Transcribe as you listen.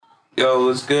Yo,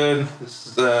 what's good? This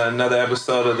is another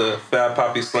episode of the Fat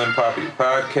Poppy Slim Poppy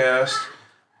podcast.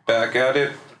 Back at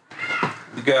it.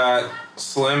 We got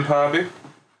Slim Poppy.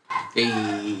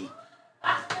 Hey.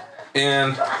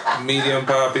 And Medium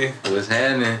Poppy. What's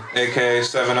happening? AKA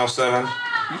 707.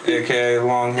 AKA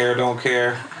Long Hair Don't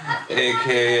Care.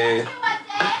 AKA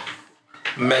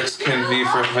Mexican V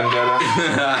for Vendetta.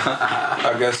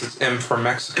 I guess it's M for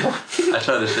Mexico. I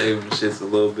try to shave them shits a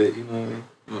little bit, you know what I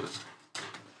mean?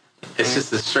 It's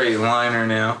just a straight liner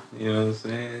now, you know what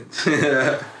I'm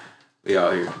saying? We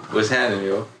out here. What's happening,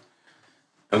 yo?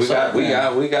 And we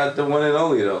got the one and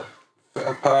only though.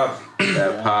 Fat Pop.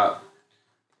 Fat Pop.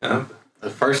 Yeah. The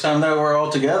first time that we're all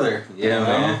together. Yeah, you know?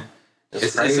 man.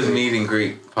 It's a meet and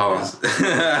greet. Pause.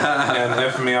 And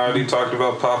Infamy already talked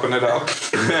about popping it out.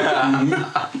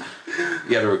 You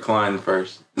gotta recline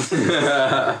first.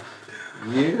 Yeah,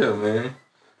 man.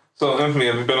 So, Infamy,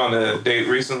 have you been on a date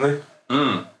recently?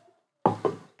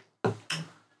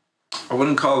 I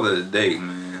wouldn't call it a date,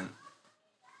 man.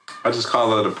 I just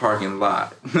call it a parking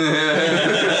lot. You know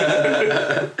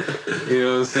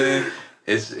what I'm saying?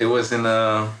 It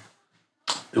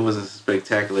wasn't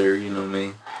spectacular, you know what I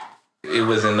mean? It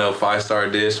wasn't no 5-star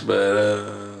dish, but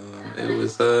it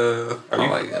was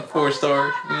like a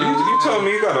 4-star. You told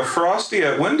me you got a Frosty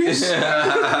at Wendy's?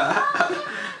 Nah,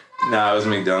 it was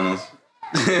McDonald's.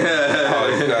 Oh,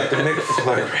 you got the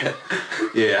McFlurry.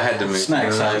 Yeah, I had the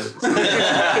snack size.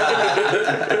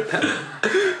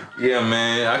 Yeah,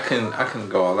 man, I couldn't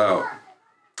go all out.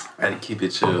 I had to keep it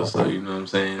chill, so you know what I'm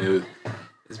saying.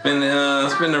 It's been a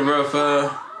rough,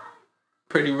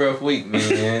 pretty rough week,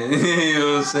 man. You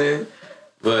know what I'm saying?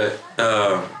 But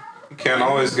You can't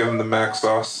always give him the mac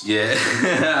sauce. yeah,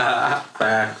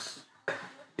 Facts.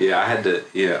 yeah, I had to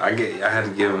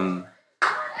give him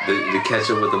the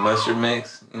ketchup with the mustard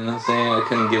mix. You know what I'm saying? I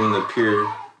couldn't give him the pure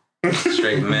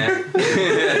straight mac.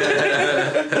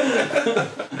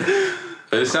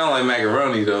 But it sounded like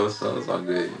macaroni though, so it's all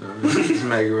good. You know, it's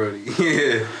macaroni.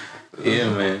 Yeah,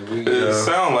 man. It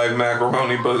sound like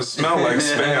macaroni, but it smell like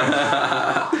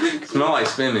spam. Smell like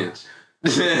spinach.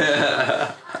 That's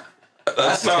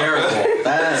Terrible.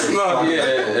 That's not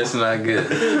Yeah, it's not good.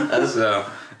 So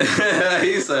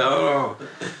he said, hold on.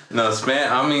 No,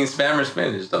 spam or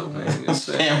spinach though, man. You know what I'm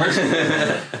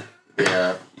saying?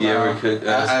 Yeah. You ever cook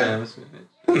spam or spinach?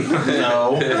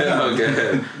 No.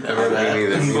 Okay. Never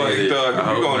It's like, dog, I you're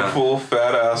hope going not. full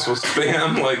fat ass with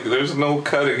spam. Like, there's no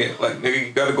cutting it. Like, nigga,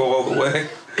 you gotta go all the way.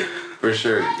 For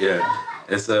sure, yeah.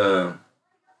 It's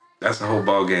that's a whole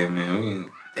ball game,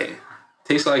 man.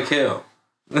 Tastes like hell.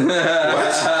 What?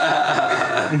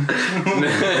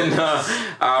 No,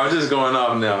 I'm just going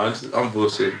off now. I'm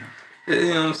bullshitting. You know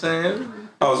what I'm saying?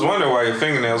 I was wondering why your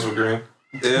fingernails were green.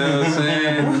 You know what I'm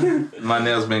saying? My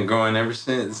nails been growing ever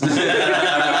since.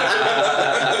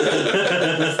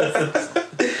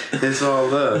 It's all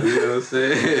love, you know what I'm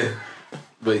saying?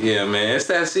 But yeah, man, it's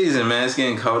that season, man. It's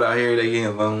getting cold out here. They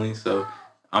getting lonely, so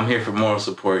I'm here for moral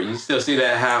support. You still see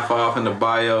that half off in the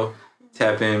bio?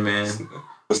 Tap in, man.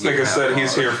 This nigga said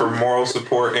he's here for moral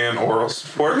support and oral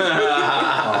support.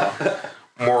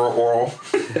 Moral oral.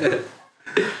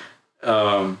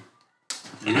 Yeah,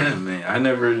 man. I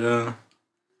never.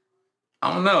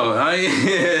 I don't know.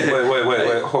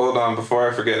 Wait. Hold on before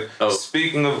I forget. Oh.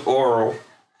 Speaking of oral,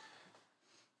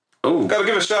 Oh, gotta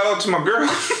give a shout out to my girl.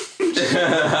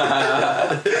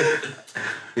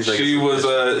 She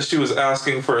was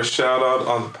asking for a shout out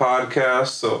on the podcast,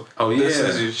 so this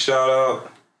is your shout out.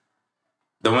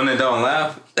 The one that don't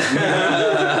laugh.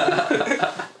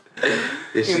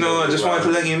 You know, I just wanted to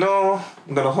let you know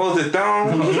I'm gonna hold it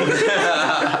down.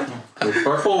 The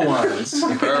purple ones.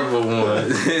 Purple one.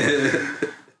 You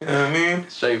know what I mean?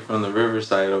 Straight from the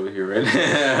riverside over here, right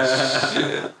now.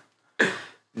 Shit.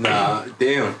 Nah,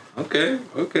 damn. Okay,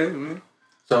 man.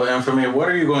 So, and for me, what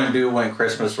are you going to do when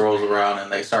Christmas rolls around and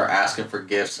they start asking for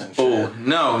gifts and shit? Oh,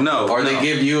 no. Or they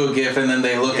give you a gift and then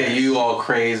they look at you all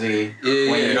crazy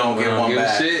when you don't give one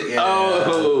back. Shit. Yeah,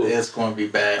 Oh. it's going to be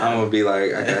bad. I'm going to be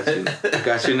like, I got you. I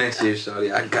got you next year,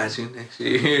 shawty. I got you next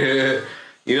year.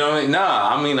 You know what I mean?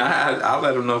 Nah, I mean, I'll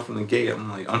let them know from the gate. I'm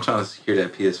like, I'm trying to secure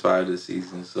that PS5 this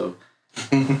season. So,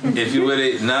 if you with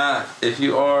it, if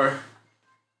you are...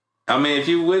 I mean, if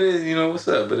you with it, you know what's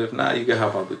up. But if not, you can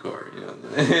hop out the car. You know.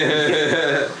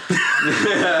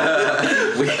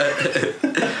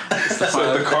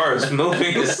 So the car is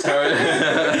moving.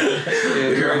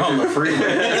 You're on the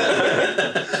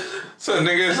freeway. So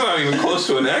nigga, it's not even close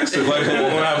to an exit. Like I'm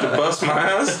gonna have to bust my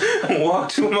ass and walk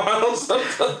 2 miles.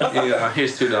 Yeah,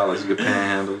 here's $2. You can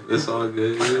panhandle. It's all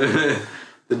good.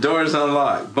 The door is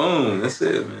unlocked. Boom. That's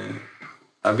it, man.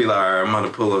 I'd be like, all right, I'm gonna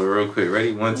pull over real quick.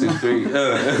 Ready? 1, 2, 3.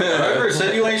 Driver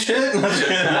said you ain't shit.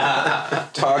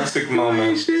 Toxic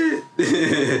moment. Shit.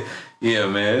 Yeah,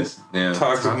 man.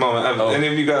 Toxic moment. Have any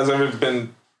of you guys ever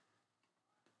been,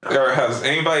 or has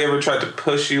anybody ever tried to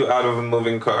push you out of a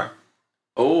moving car?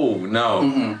 Oh,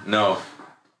 no. No.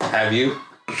 Have you?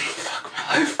 Fuck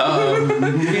my life.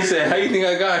 He said, how you think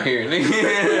I got here?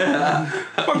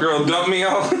 My girl dumped me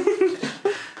out.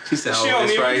 She said, She don't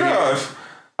even drive.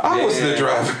 I was the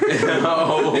driver.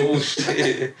 Oh,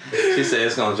 shit. She said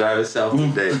it's going to drive itself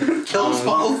today. Kill us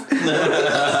both.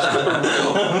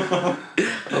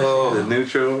 The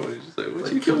neutral. Just like,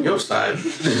 what you Kill doing? your side.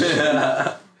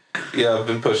 Yeah, I've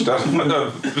been pushed out.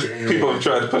 People have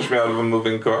tried to push me out of a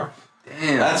moving car.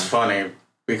 Damn. That's funny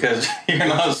because you're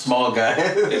not a small guy.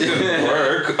 It didn't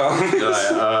work.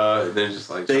 They're just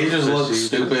like... They just look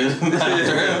stupid.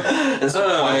 It's a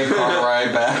funny car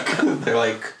ride back. They're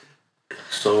like,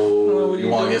 so you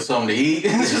want to get something to eat?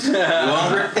 You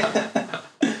hungry?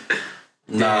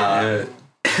 Nah.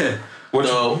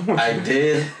 So I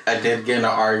did get in an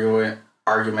argument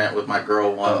with my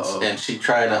girl once, and she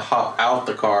tried to hop out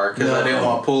the car because I didn't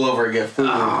want to pull over and get food,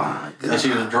 and she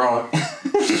was drunk.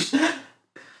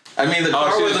 I mean, the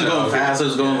car wasn't going fast; it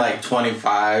was going like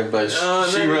 25, but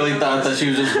she really thought that she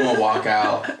was just going to walk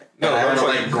out. No, I had to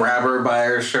like grab her by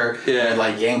her shirt and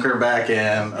like yank her back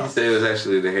in. He said it was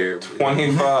actually the hair.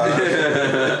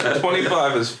 25.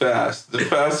 25 is fast. The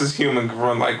fastest human can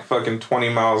run like fucking 20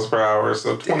 miles per hour.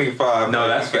 So 25. No,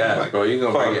 that's fast, like, bro. You're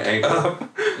going to break your ankle.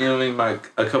 You know what I mean?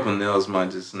 Like a couple nails might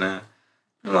just snap.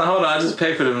 I'm like, hold on, I just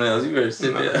paid for the nails. You better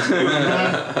sit there.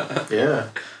 Yeah.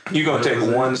 You're going to take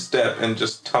one step and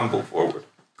just tumble forward.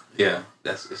 Yeah.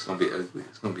 It's going to be ugly.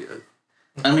 It's going to be ugly.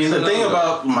 I mean, the thing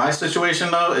about my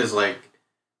situation, though, is, like,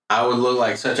 I would look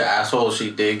like such an asshole if she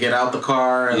did get out the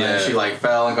car and then she, like,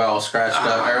 fell and got all scratched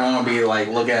up. Everyone would be, like,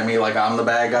 looking at me like I'm the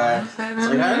bad guy. It's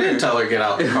like, I didn't tell her to get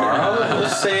out the car. I was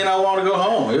just saying I want to go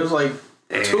home. It was, like,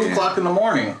 2 o'clock in the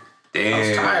morning. Damn. I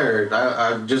was tired.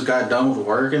 I just got done with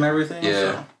work and everything. Yeah.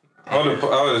 So. I would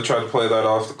have tried to play that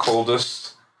off the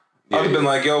coldest. I would have been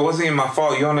like, yo, it wasn't even my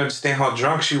fault. You don't understand how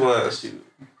drunk she was.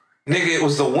 Nigga, it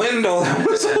was the window that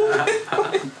was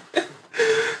open.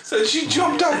 Said she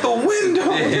jumped out the window.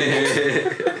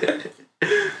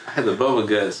 I had the bubble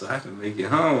gut, so I could make it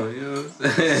home. You know what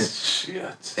I'm saying?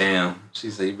 Shit. Damn. She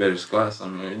said, you better squat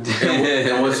somewhere. And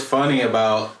what's funny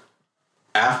about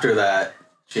after that,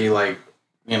 she, like,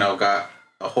 you know, got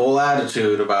a whole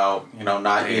attitude about, you know,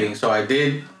 not eating. So I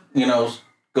did, you know,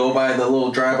 go by the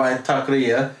little drive-by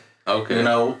taqueria. Okay. You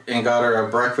know, and got her a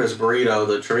breakfast burrito,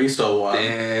 the chorizo one.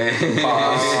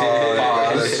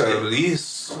 Pause.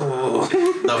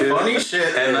 The funny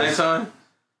shit at nighttime?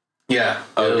 Yeah.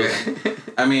 Okay.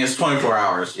 I mean, it's 24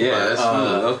 hours. Yeah, but, that's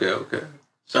okay.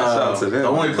 Shouts out to them. The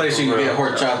only place you can get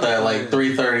horchata at like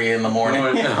 3:30 in the morning.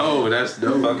 Oh, that's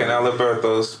dope. Fucking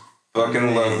Alberto's.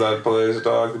 Fucking love that place,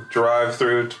 dog. Drive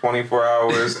through 24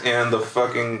 hours and the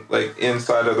fucking, like,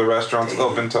 inside of the restaurant's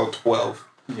open till 12.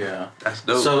 Yeah. That's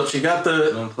dope. So she got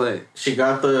the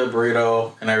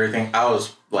burrito and everything. I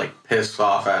was like pissed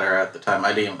off at her at the time.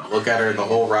 I didn't even look at her the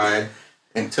whole ride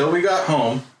until we got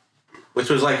home, which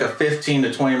was like a 15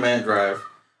 to 20 minute drive.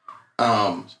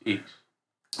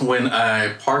 When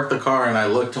I parked the car and I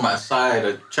looked to my side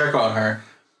to check on her,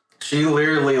 she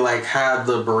literally like had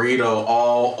the burrito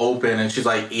all open and she's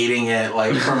like eating it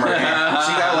like from her hand.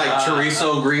 She got like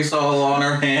chorizo grease all on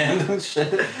her hand and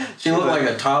shit. She looked like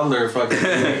a toddler fucking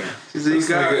eating. This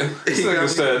nigga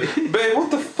said, babe,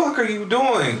 what the fuck are you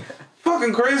doing?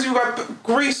 Fucking crazy. You got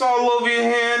grease all over your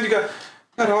hand. You got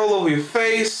it all over your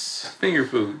face. Finger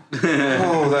food.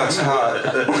 Oh, that's hot.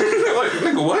 Like,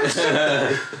 nigga, what?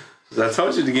 I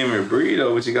told you to give me a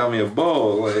burrito, but you got me a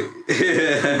bowl. Like,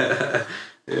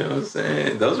 you know what I'm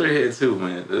saying? Those are hit too,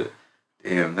 man.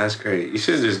 Damn, that's crazy. You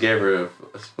should have just gave her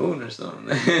a spoon or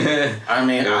something. I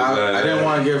mean, I didn't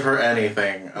want to give her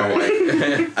anything. I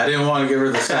didn't want to give her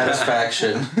the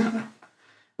satisfaction.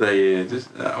 Like, yeah,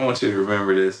 I want you to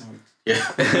remember this. Yeah.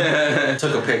 I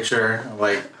took a picture.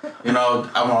 Like, you know,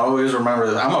 I'm going to always remember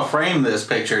this. I'm going to frame this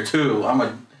picture too. I'm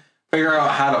going to figure out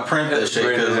how to print this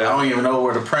shit because I don't even know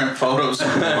where to print photos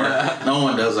anymore. No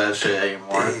one does that shit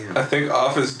anymore. Damn. I think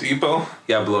Office Depot.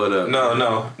 Yeah, blow it up.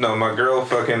 No. My girl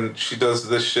fucking, she does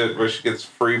this shit where she gets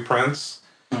free prints.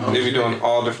 They be doing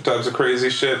all different types of crazy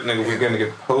shit. Nigga, we're gonna get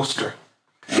a poster.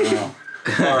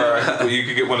 Alright, well, you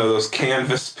could get one of those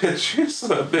canvas pictures so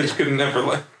that bitch could never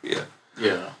like,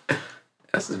 Yeah.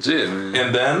 That's legit, man.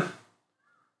 And then,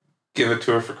 give it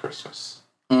to her for Christmas.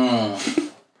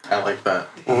 I like that.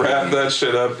 Wrap that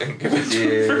shit up and give it to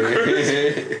her for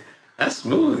Christmas. That's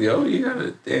smooth, yo. You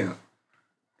gotta, damn.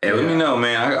 Hey, let me know,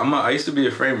 man. I used to be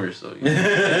a framer, so I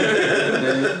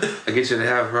get you the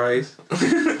half price.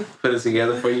 Put it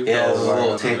together for you. Yeah, it's a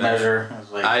little tape measure.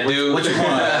 I do. What you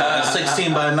want?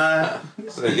 16 by 9?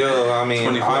 So, yo, I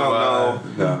mean, I don't know.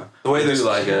 No.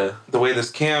 The way this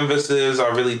canvas is, I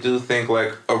really do think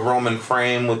like a Roman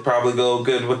frame would probably go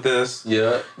good with this.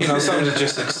 Yeah. You know, something to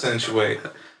just accentuate.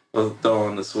 We'll throw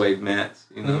on the suede mats.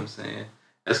 You know what I'm saying?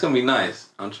 That's gonna be nice.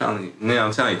 I'm telling you. Man,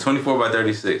 I'm telling you, 24 by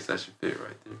 36. That should fit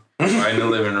right there. Right in the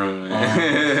living room,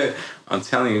 man. I'm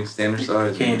telling you, standard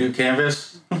size. Can you do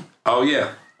canvas? Oh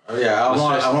yeah. Oh yeah. I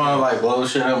want to like blow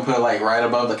shit up and put it like right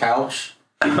above the couch.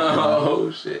 Oh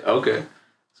shit. Okay.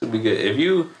 This would be good. If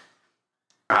you,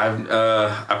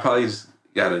 I probably just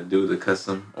gotta do the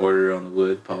custom order on the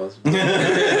wood. Pause. But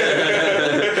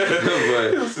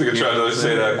You can try to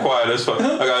say that quiet as fuck.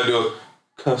 I gotta do a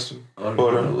custom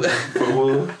order for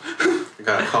wood. I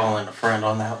gotta call in a friend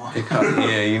on that one.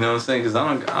 Yeah, you know what I'm saying? Because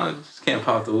I just can't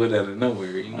pop the wood out of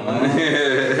nowhere, you know?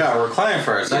 You gotta reclaim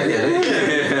first. I get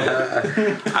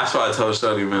it. That's why I told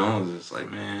Shorty, man, I was just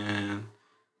like, man,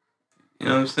 you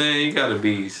know what I'm saying? You gotta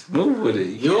be smooth with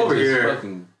it. You over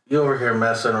here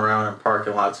messing around in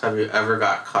parking lots. Have you ever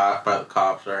got caught by the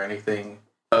cops or anything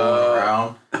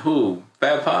around? Who?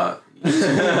 Fat Pop? We've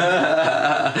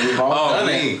all done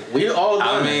it. We all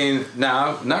done it.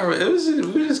 Not really.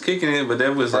 We were just kicking it, but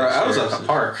that was like... I was at the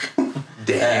park.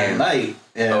 Damn. At night.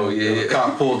 And the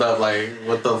cop pulled up like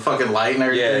with the fucking light and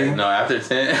everything. Yeah, no, after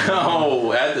 10.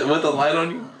 With the light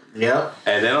on you? Yep.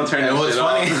 And they don't turn that shit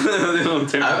funny, off. They don't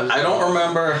turn I don't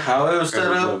remember how it was set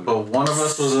up, but one of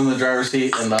us was in the driver's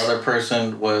seat and the other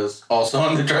person was also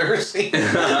in the driver's seat on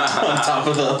top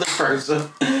of the other person.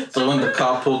 So when the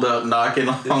cop pulled up knocking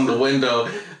on the window,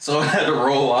 so I had to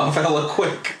roll off hella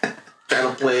quick. Try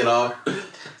to play it off.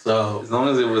 So as long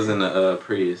as it was in a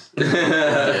Prius.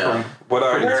 From what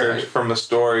I heard from a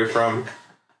story from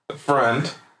a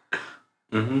friend,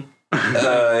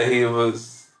 he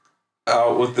was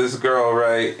out with this girl,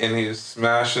 right? And he was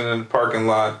smashing in the parking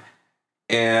lot,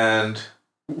 and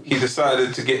he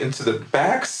decided to get into the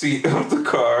back seat of the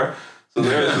car. So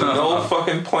there's no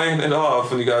fucking playing it off,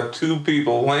 and you got two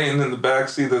people laying in the back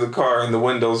seat of the car, and the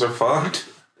windows are fogged.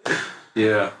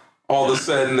 Yeah. All of a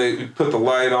sudden, they put the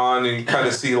light on, and you kind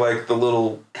of see like the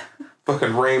little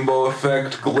fucking rainbow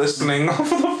effect glistening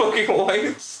off of the fucking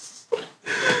lights.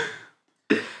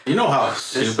 You know how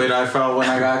stupid I felt when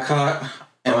I got caught?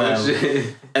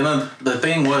 And then the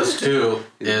thing was too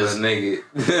is naked.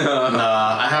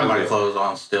 Nah, I had my clothes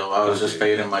on still. I was just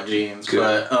fading my jeans.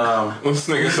 Good. But this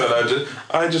nigga said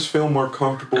I just feel more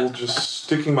comfortable just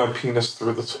sticking my penis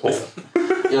through this hole.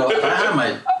 Yo, if I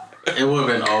had it would have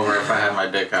been over if I had my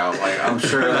dick out. Like I'm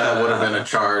sure that would have been a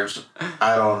charge.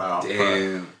 I don't know.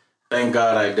 Damn. Thank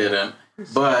God I didn't.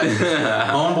 But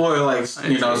homeboy like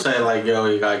say like, yo,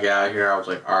 you gotta get out of here. I was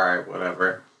like, all right,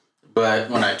 whatever. But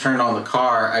when I turned on the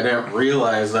car, I didn't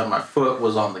realize that my foot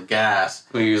was on the gas.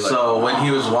 So when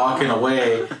he was walking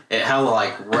away, it hella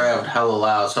like revved hella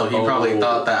loud. So he probably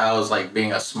thought that I was like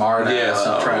being a smart ass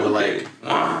and trying to like,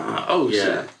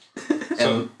 shit.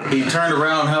 And he turned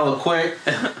around hella quick,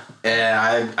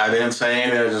 and I didn't say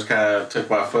anything. I just kind of took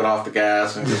my foot off the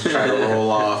gas and just tried to roll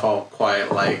off all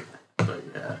quiet like. But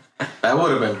yeah, that would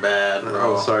have been bad,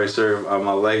 bro. Oh, sorry, sir.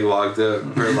 My leg locked up.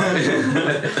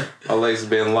 My leg's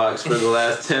been locked for the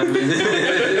last 10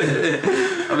 minutes.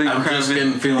 I'm just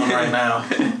getting feeling right now.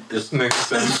 This nigga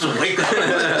said, just wake up.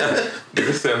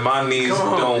 Nigga said my knees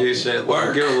don't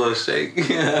work. Give it a little shake.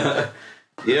 Yeah,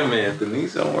 man. If the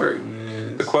knees don't work,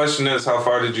 man. The question is, how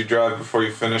far did you drive before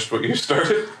you finished what you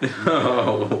started?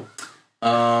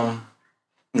 Nah,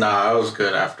 I was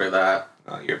good after that.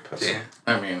 Oh, you're a pussy. Yeah.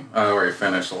 I mean, I already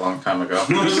finished a long time ago.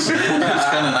 It was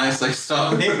kind of nice they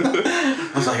stopped me.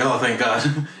 I was like, oh, thank God.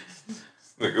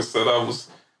 Nigga said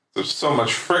there's so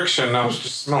much friction, I was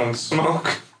just smelling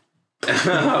smoke.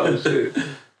 Oh, shit.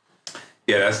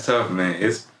 Yeah, that's tough, man.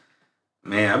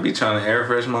 I be trying to air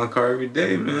fresh my car every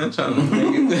day, man. Trying to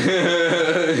make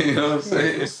it. You know what I'm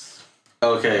saying?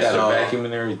 Okay, got a vacuum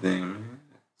and everything, man.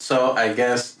 So I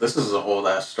guess this is an old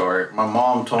ass story. My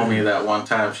mom told me that one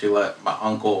time she let my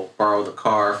uncle borrow the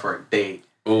car for a date.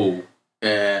 Ooh.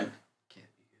 And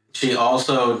she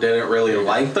also didn't really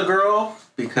like the girl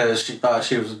because she thought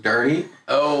she was dirty.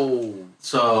 Oh.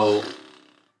 So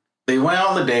they went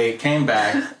on the date, came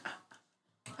back.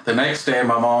 The next day,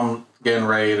 my mom getting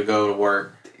ready to go to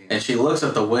work, and she looks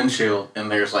at the windshield, and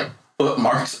there's like foot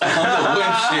marks on the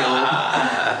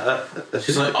windshield.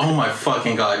 She's like, "Oh my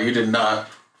fucking God, you did not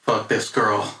fuck this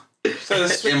girl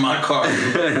in my car."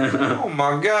 Oh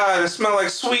my God, it smells like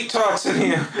sweet talks in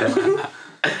here.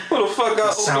 Who the fuck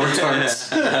got sour tarts?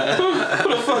 Who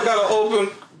the fuck got an open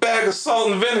bag of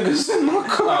salt and vinegars in my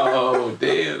car? Oh,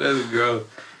 damn, that's gross.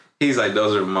 He's like,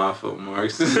 those are my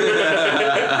footmarks. He took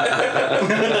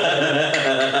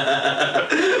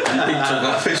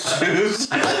off his shoes.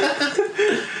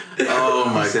 Oh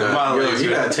my god! Yo, you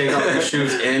gotta take off your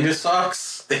shoes and your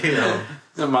socks. Damn.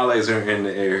 My legs are in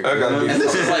the air. And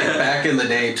this is like back in the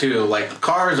day too. Like the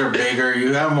cars are bigger,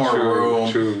 you have more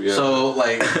room. True, yeah. So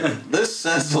like this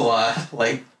says a lot.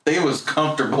 Like they was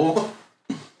comfortable.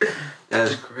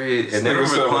 That's great. And nigga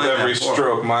said with every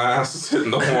stroke, my ass is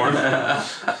hitting the horn.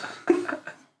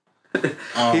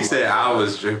 He said I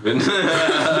was dripping.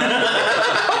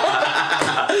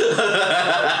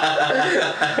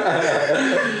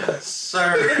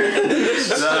 Sir,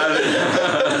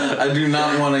 I do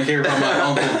not want to hear about my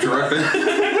uncle dripping.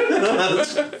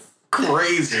 That's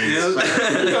crazy.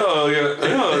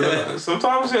 Yo,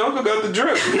 sometimes your uncle got the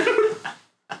drip.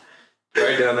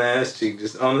 Right down the ass cheek,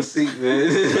 just on the seat, man.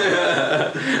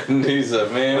 He's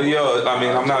like, man. Yo, I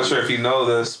mean, I'm not sure if you know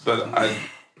this, but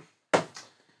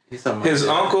his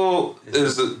uncle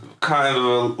is kind of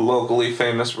a locally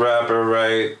famous rapper,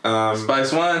 right?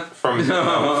 Spice One? From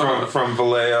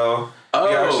Vallejo. Oh.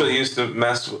 He actually used to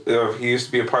he used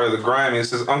to be a part of the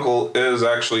Grammys. His uncle is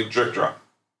actually Drip Drop.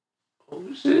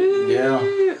 Oh, shit. Yeah.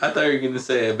 I thought you were going to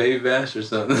say a Baby Bash or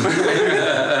something. You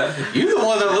the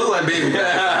one that look like Baby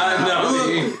Bash. I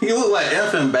know. You look like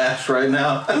F&M Bash right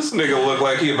now. This nigga look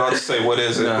like he about to say, what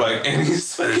is it? No. Like, and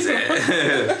he's like,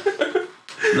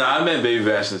 no, I meant Baby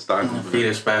Bash in Stockton.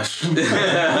 Fetus Bash.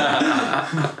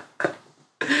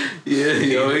 Yeah,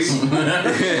 yo.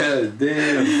 Yeah,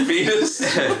 damn. Fetus.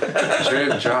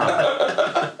 Drip Drop.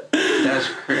 That's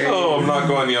crazy. Oh, I'm not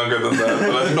going younger than that.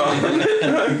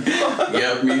 But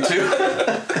Yep, me too.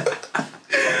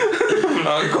 I'm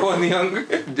not going younger.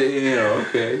 Damn,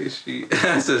 okay. I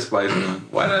said Spice One.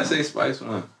 Why did I say Spice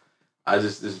One? I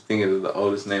just thinking of the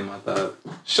oldest name I thought.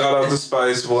 Shout out to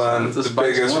Spice One, the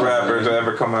biggest rapper to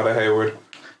ever come out of Hayward.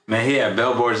 Man, he had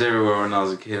billboards everywhere when I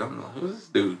was a kid. I'm like, who's this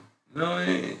dude? You know what I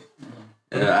mean?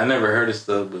 Yeah, I never heard of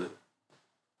stuff, but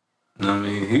you know what I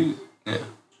mean?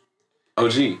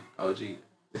 OG.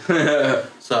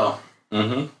 So,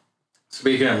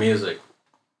 speaking of music,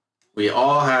 we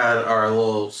all had our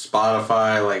little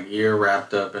Spotify like year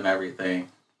wrapped up and everything.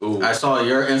 Ooh. I saw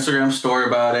your Instagram story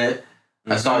about it.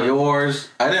 I saw yours.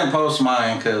 I didn't post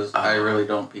mine because I really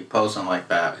don't be posting like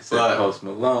that. I said Post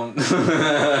Malone.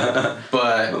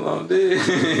 But Malone did.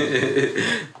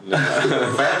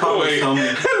 Fat Poet told me.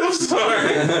 I'm sorry.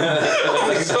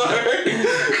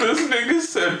 This nigga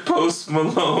said Post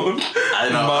Malone. I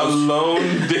know.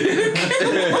 Malone dick.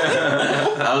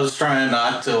 I was trying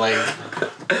not to like.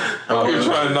 You're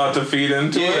trying not to feed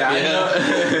into it? Yeah.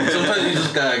 Sometimes you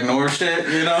just gotta ignore shit,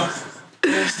 you know?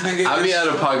 I be out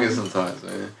of pocket sometimes,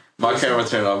 man. My camera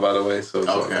turned on, by the way, so it's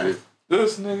okay.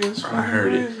 This nigga's I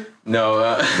heard it.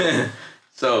 No,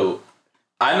 so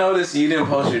I noticed you didn't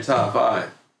post your top 5.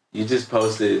 You just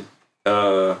posted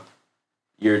your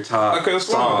top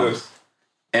songs.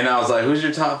 And I was like, who's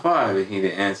your top 5? And he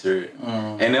didn't answer it.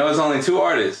 And there was only 2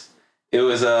 artists. It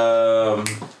was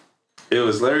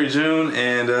Larry June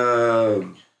and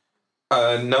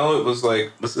no, it was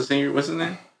like, what's the singer? What's his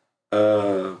name?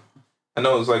 I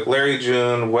know it was like Larry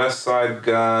June, West Side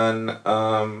Gun,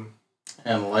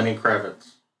 and Lenny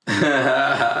Kravitz.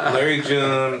 Larry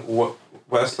June,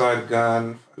 West Side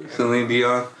Gun, Celine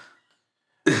Dion.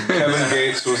 Kevin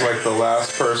Gates was like the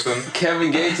last person.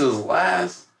 Kevin Gates was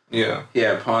last. Yeah. He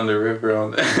had Pon the Ripper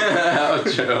on the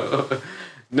outro.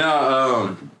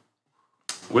 No,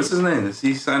 what's his name?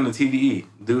 He signed the TDE.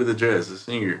 Dude with the dress, the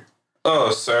singer.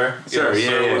 Oh, Sir. Sir, yeah.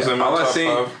 Sir was in my top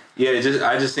 5. Yeah,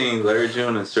 I just seen Larry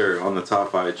June and Sir on the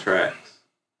top 5 tracks.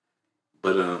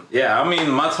 But yeah, I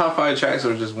mean, my top 5 tracks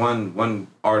were just one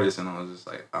artist, and I was just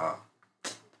like, oh,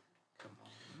 come on,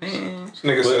 man. This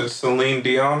nigga said Celine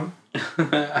Dion.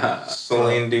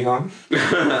 Celine Dion.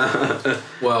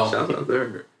 Well, shout out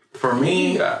there. For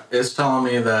me, it's telling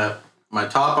me that my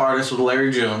top artist was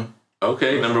Larry June.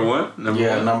 Okay, number 1.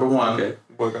 Number 1. Okay,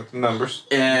 boy got the numbers.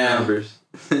 And numbers.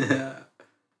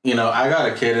 you know, I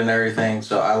got a kid and everything,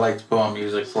 so I like to put on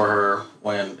music for her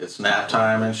when it's nap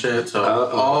time and shit. So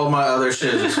all my other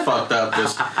shit is fucked up.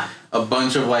 Just a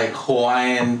bunch of like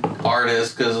Hawaiian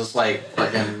artists because it's like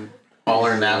fucking all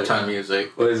her nap time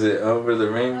music. What is it? Over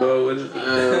the Rainbow? What is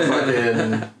it?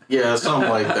 Fucking yeah, something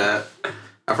like that.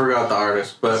 I forgot the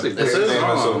artist, but it says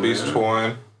Obese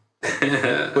Twine. But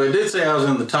it did say I was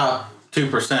in the top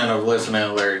 2% of listening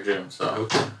to Larry June, so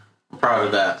I'm proud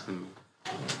of that.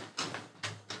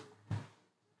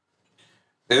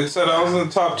 It said I was in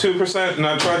the top 2%, and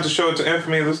I tried to show it to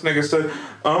Infamy. This nigga said,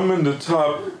 I'm in the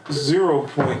top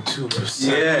 0.2%.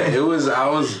 Yeah, it was, I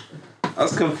was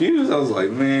confused. I was like,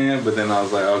 man, but then I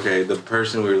was like, okay, the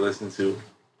person I was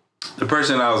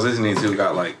listening to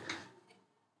got like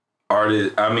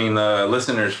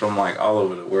listeners from like all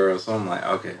over the world. So I'm like,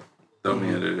 okay, throw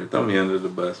me under the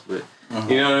bus. But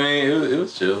you know what I mean? It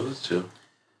was chill.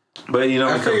 But you know,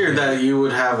 I figured that you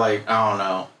would have like, I don't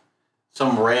know,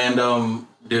 some random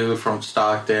dude from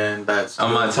Stockton that's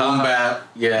on my top. Bap.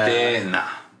 Yeah. Nah.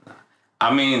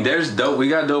 I mean, we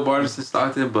got dope artists in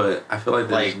Stockton, but I feel like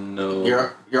there's no...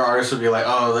 Your artist would be like,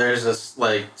 oh, there's this,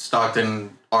 like,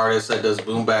 Stockton artist that does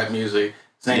boom bap music.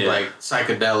 His name's, like,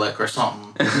 Psychedelic or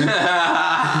something.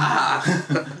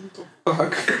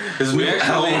 Fuck. His new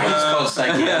album is called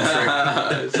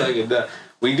Psychiatric. Psychedelic.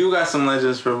 We do got some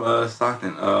legends from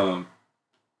Stockton.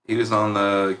 He was on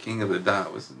the King of the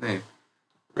Dot. What's his name?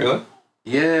 Really?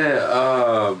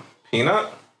 Yeah.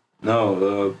 Peanut?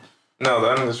 No, No,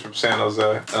 that nigga's from San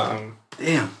Jose.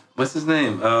 Damn, what's his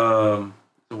name? The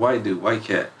white dude, white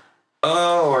cat.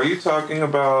 Oh, are you talking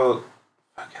about...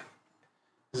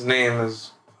 His name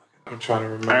is... I'm trying to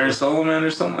remember. Iron Solomon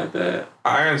or something like that.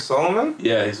 Iron Solomon?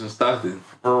 Yeah, he's from Stockton.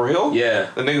 For real?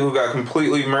 Yeah. The nigga who got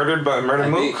completely murdered by Murder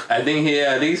Mook? I think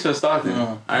he's from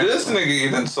Stockton. This nigga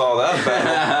even saw that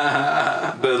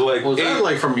battle. Was that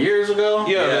like from years ago?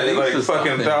 Yeah, the like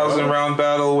fucking 1,000-round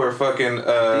battle where fucking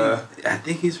I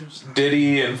think he's from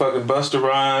Diddy and fucking Busta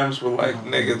Rhymes were like,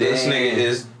 nigga, this nigga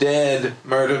is dead.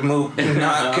 Murder Mook do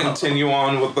not continue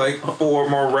on with like 4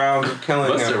 more rounds of killing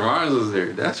Busta him. Rhymes was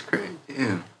there. That's crazy.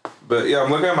 Damn. But yeah,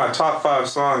 I'm looking at my top 5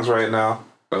 songs right now.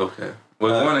 Okay.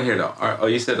 Well, we want to hear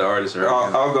you said the artist, right?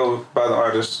 I'll go by the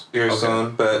artist here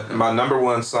soon. But my number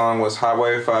 1 song was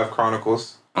Highway 5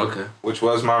 Chronicles. Okay. Which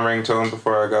was my ringtone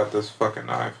before I got this fucking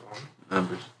iPhone.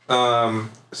 Numbers.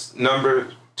 Number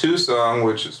 2 song,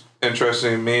 which is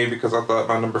interesting to me because I thought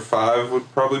my number 5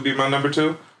 would probably be my number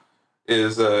 2,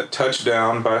 is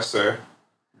Touchdown by Sir.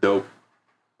 Dope.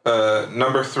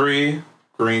 Number 3,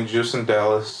 Green Juice in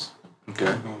Dallas.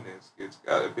 Okay. It's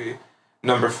gotta be.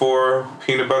 Number 4,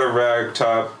 Peanut Butter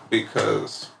Ragtop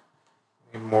because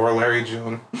more Larry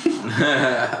June.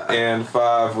 And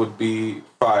 5 would be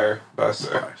Fire by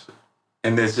Sir.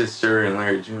 And there's just Sir and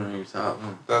Larry June on your top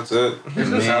one. That's it.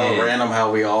 It's just hella random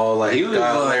how we all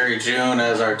got Larry June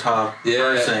as our top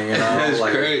person, you know? That's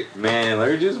like, great. Man,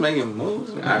 Larry June's making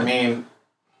moves, man. I mean,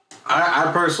 I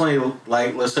personally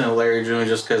like listening to Larry June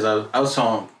just because I was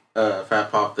telling Fat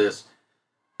Pop this,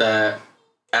 that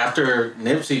after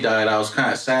Nipsey died, I was kind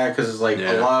of sad because it's like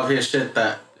a lot of his shit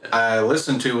that I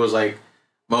listened to was like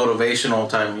motivational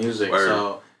type music.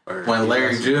 When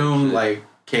Larry June like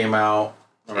came out,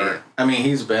 I mean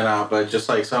he's been out, but just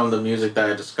like some of the music that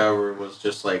I discovered was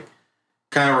just like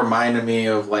kind of reminded me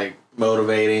of like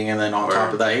motivating, and then on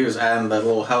top of that he was adding that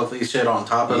little healthy shit on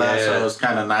top of that, so it was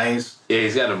kind of nice. Yeah,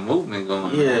 he's got a movement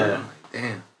going on. Yeah.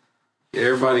 Damn.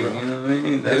 Everybody, you know what I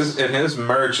mean? His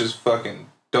merch is fucking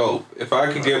dope. If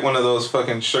I could get one of those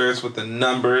fucking shirts with the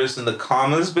numbers and the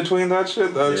commas between that shit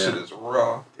is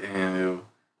raw. Damn.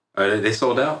 They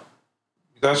sold out?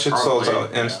 That shit sold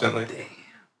out instantly. Damn.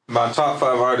 My top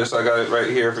 5 artists, I got it right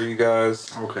here for you guys.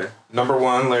 Okay. Number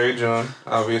 1, Larry June,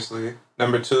 obviously.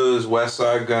 Number 2 is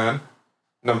Westside Gunn.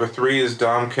 Number 3 is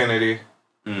Dom Kennedy.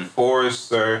 4 is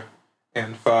Sir.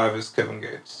 And 5 is Kevin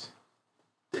Gates.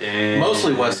 Damn.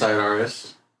 Mostly Westside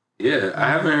artists. Yeah, I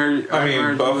haven't heard... I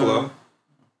mean, Buffalo.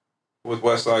 With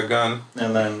Westside Gunn.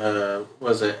 And then,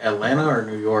 was it Atlanta or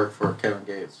New York for Kevin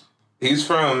Gates? He's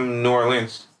from New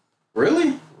Orleans.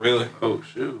 Really? Really. Oh,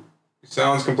 shoot. He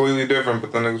sounds completely different,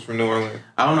 but then nigga's from New Orleans.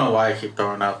 I don't know why I keep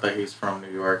throwing out that he's from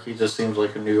New York. He just seems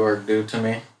like a New York dude to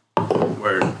me.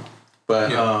 Word.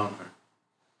 But,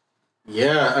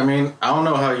 yeah, I mean, I don't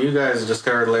know how you guys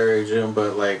discovered Larry June,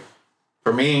 but, like,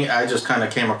 for me, I just kind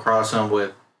of came across him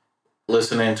with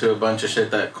listening to a bunch of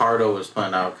shit that Cardo was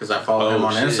putting out, because I follow him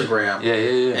on Instagram.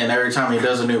 Yeah. And every time he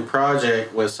does a new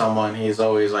project with someone, he's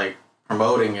always, like,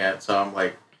 promoting it. So I'm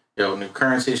like, yo, New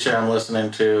Currency shit I'm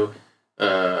listening to,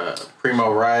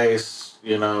 Primo Rice,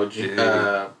 you know,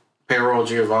 Payroll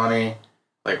Giovanni,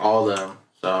 like, all of them.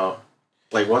 So...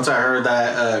 like, once I heard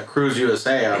that Cruise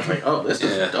USA, I was like, oh, this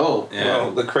is dope. Yeah.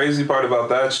 Well, the crazy part about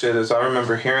that shit is I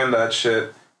remember hearing that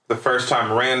shit the first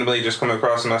time randomly just coming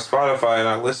across my Spotify, and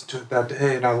I listened to it that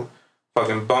day, and I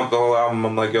fucking bumped the whole album.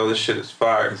 I'm like, yo, this shit is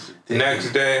fire. The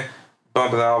next day,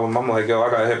 bumping the album, I'm like, yo, I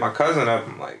gotta hit my cousin up.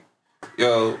 I'm like,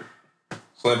 yo,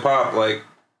 Slim Pop, like,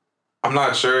 I'm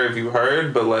not sure if you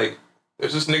heard, but, like,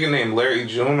 There's this nigga named Larry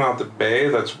June out the Bay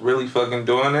that's really fucking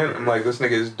doing it. I'm like, this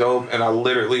nigga is dope, and I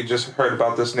literally just heard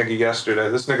about this nigga yesterday.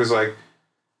 This nigga's like,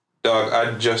 dog,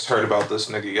 I just heard about this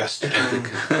nigga yesterday.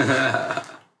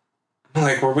 I'm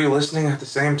like, were we listening at the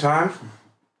same time?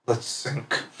 Let's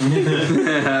sync.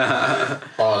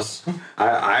 Pause.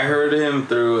 I heard him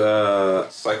through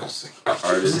Cycle sync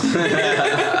artist.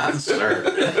 Sure.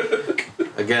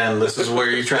 Again, this is where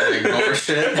you try to ignore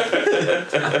shit.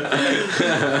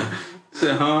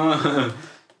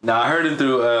 No, I heard him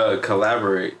through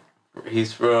Collaborate.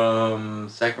 He's from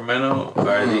Sacramento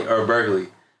or Berkeley.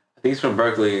 I think he's from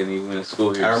Berkeley and he went to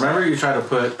school here. I remember you tried to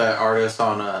put that artist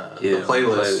on the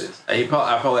playlist. I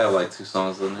probably have like 2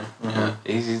 songs on there. Mm-hmm. Yeah,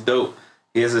 he's dope.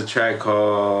 He has a track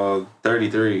called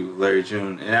 33 with Larry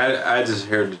June. And I just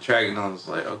heard the track and I was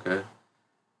like, okay. You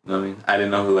know what I mean? I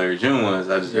didn't know who Larry June was.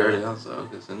 I just heard it. I was like,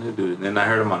 okay, it's a new dude. And then I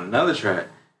heard him on another track.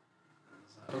 I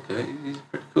was like, okay, he's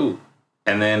pretty cool.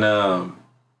 And then I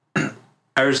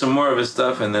heard some more of his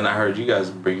stuff and then I heard you guys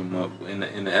bring him up in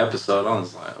the episode. I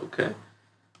was like, okay.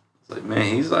 Like,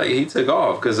 man, he took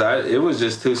off because it was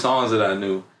just 2 songs that I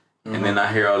knew, and then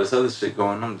I hear all this other shit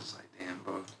going. I'm just like, damn,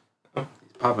 bro, he's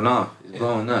popping off, he's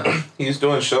blowing up. He's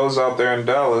doing shows out there in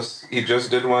Dallas. He just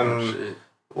did one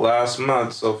last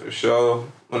month. So for sure,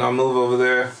 when I move over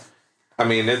there, I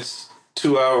mean it's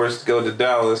 2 hours to go to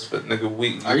Dallas, but nigga,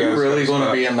 are you really going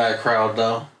to be in that crowd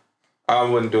though? I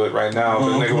wouldn't do it right now,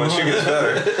 but nigga, when she gets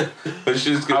better, when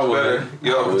she gets better,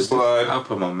 yo, slide. I'll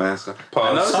put my mask on. Pause.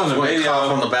 I know someone's going to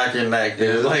cough on the back of your neck,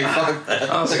 dude. Like, fuck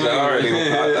that.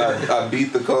 I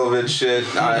beat the COVID shit.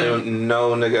 I don't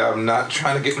know, nigga. I'm not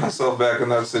trying to get myself back in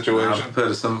that situation. I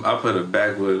put a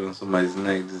backwood on somebody's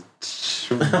neck. Just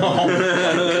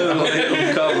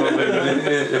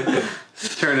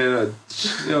turn it up.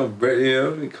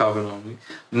 He coughing on me.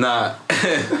 Nah.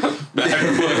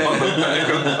 Backwood on the back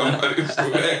of somebody's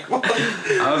neck. I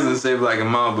was gonna say black and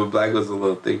mild, but black was a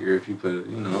little thicker if you put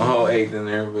a whole 8 in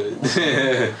there. But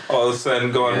all of a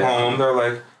sudden going home, they're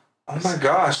like, oh my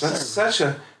gosh, that's such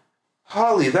a...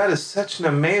 Holly, that is such an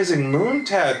amazing moon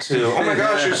tattoo. Oh my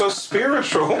gosh, you're so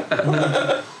spiritual.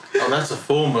 Oh, that's a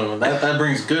full moon. That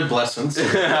brings good blessings.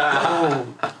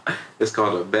 It's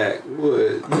called a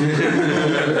backwood.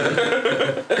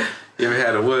 You ever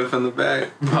had a wood from the back?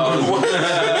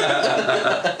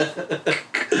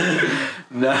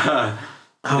 Nah.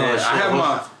 I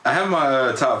have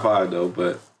my top 5 though,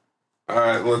 but all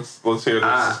right, let's hear this.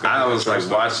 I was like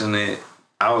watching it.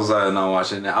 I was not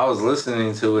watching it. I was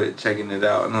listening to it, checking it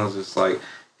out, and I was just like,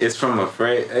 it's from a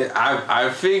phrase. I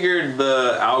figured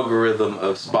the algorithm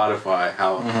of Spotify,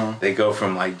 how they go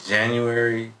from like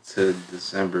January to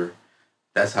December.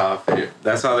 That's how I figured.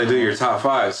 That's how they do your top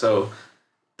 5. So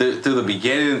through the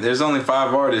beginning, there's only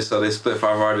 5 artists, so they split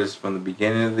 5 artists from the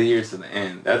beginning of the year to the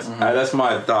end. That's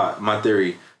my thought, my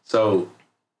theory. So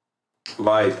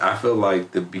like I feel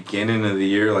like the beginning of the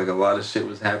year, like a lot of shit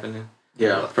was happening.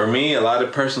 Yeah. For me, a lot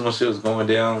of personal shit was going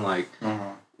down. Like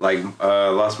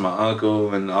lost my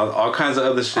uncle and all kinds of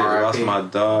other shit. R. Lost my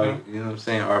dog. You know what I'm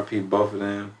saying? RP, both of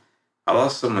them. I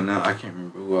lost someone else. I can't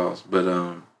remember who else, but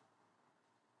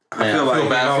I feel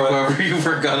bad for whoever you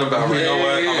forgot about. You know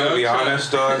what? I'm gonna be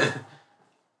honest, dog.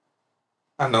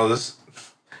 I know this.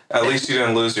 At least you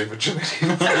didn't lose your virginity.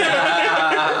 Dog.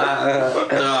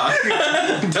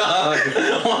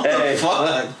 What the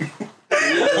fuck?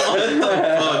 What the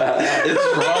fuck is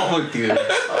wrong with you?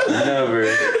 Never.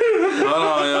 Hold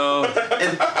on, yo.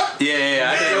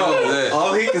 Yeah, I can't hold that.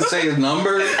 All he can say is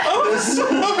numbers. I'm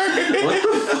sorry. What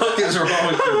the fuck is wrong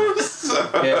with you? I'm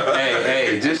sorry. Yeah,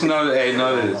 hey, just know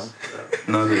this.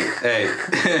 Know this. Hey,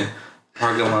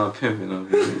 parking lot pimping over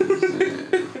here.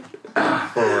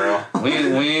 For real. We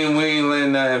ain't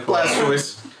letting that info. Last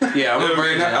choice. Yeah, I'm a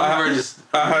virgin. I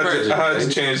had to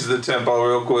change the tempo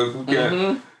real quick. We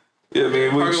can't. Yeah, I mean,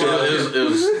 it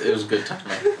was good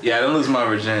timing. Yeah, I didn't lose my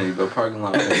virginity, but parking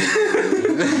lot.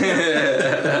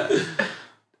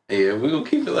 Yeah, we gonna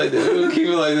keep it like that. I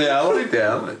like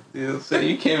that. You know what I'm saying?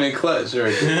 You came in clutch,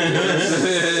 right?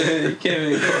 You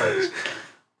came in clutch.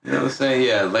 You know what I'm saying?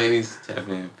 Yeah, ladies, tap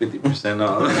in 50%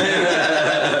 off. Like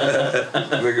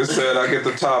I said, I get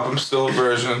the top. I'm still a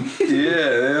virgin. Yeah,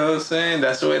 you know what I'm saying?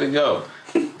 That's the way to go.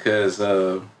 Cause you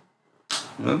know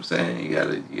what I'm saying? You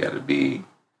gotta be.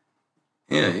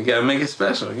 Yeah, you gotta make it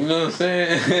special. You know what I'm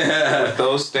saying? With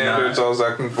those standards, I was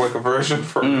acting like a virgin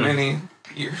for many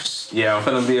years. Yeah, I'm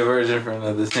gonna be a virgin for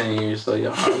another 10 years, so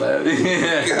y'all holla at me.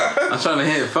 Yeah. I'm trying to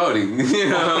hit 40. You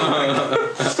know?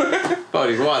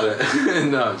 40 water.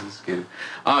 No, I'm just kidding.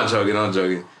 I'm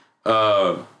joking.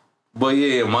 But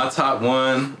yeah, my top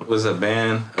 1 was a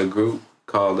band, a group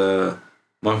called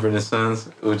Mumford and Sons,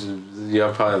 which is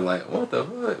y'all probably like, what the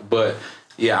fuck? But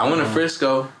yeah, I went to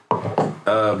Frisco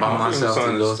by myself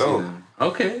to go see them.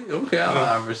 Okay,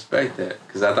 I respect that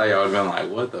because I thought y'all would have been like,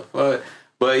 what the fuck?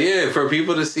 But yeah, for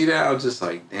people to see that, I was just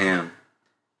like, damn.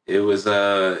 It was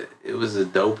the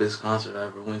dopest concert I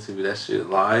ever went to. That shit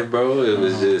live, bro. It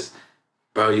was just,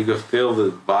 bro, you could feel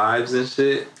the vibes and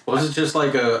shit. Was it just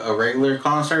like a regular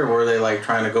concert, or were they like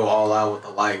trying to go all out with the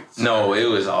lights? No, it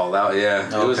was all out. Yeah,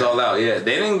 okay. It was all out. Yeah,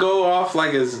 they didn't go off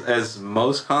like as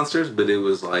most concerts, but it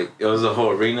was like it was a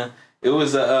whole arena. It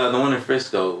was the one in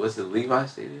Frisco. Was it Levi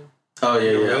Stadium? Oh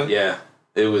yeah. Yeah.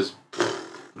 It was,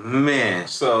 man.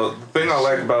 So the thing I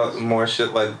like about more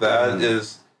shit like that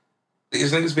is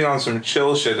these niggas be on some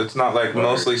chill shit. It's not like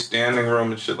mostly standing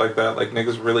room and shit like that. Like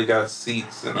niggas really got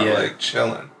seats and are like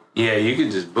chilling. Yeah, you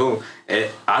could just boom. And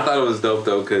I thought it was dope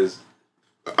though because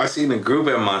I seen the group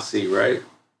at my seat, right?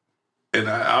 And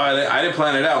I didn't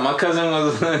plan it out. My cousin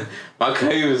was like, hold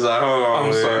on.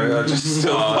 I'm sorry, I just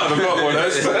still thought about what I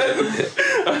said.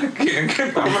 I'm trying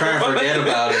to forget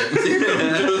about it.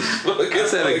 I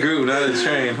said a group, not a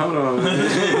train. Hold on.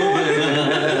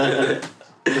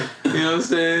 You know what I'm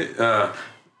saying?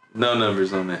 No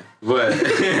numbers on that. But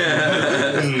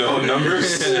no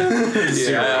numbers?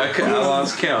 Yeah, I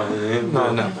lost count, man.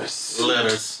 No numbers.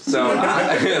 Letters. So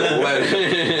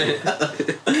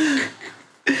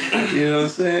you know what I'm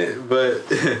saying? But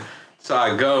so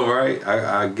I go, right?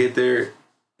 I get there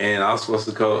and I was supposed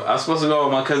to go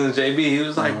with my cousin JB. He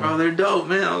was like, bro, they're dope,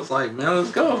 man. I was like, man,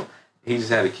 let's go. He just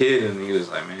had a kid and he was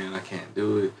like, man, I can't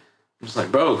do it. I'm just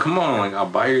like, bro, come on, like I'll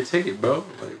buy your ticket, bro.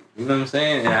 Like, you know what I'm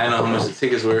saying? And I know how much the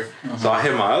tickets were. So I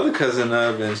hit my other cousin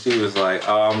up and she was like,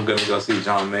 oh, I'm gonna go see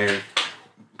John Mayer.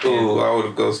 Ooh, I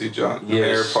would go see John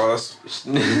Mayer. Pause.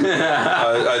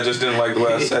 I just didn't like the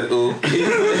way I said ooh.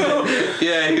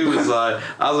 Yeah, he was like,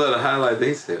 I was at a highlight.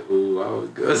 They said, ooh, I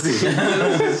would go see.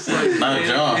 Like, not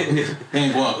John. He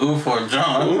ain't going ooh for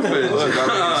John. Ooh for Look,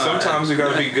 sometimes you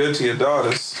gotta be good to your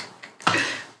daughters.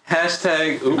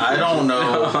 Hashtag ooh. I don't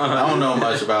know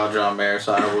much about John Mayer,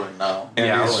 so I wouldn't know.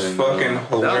 And he's fucking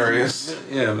hilarious.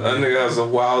 Yeah, that nigga has the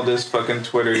wildest fucking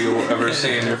Twitter you'll ever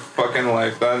see in your fucking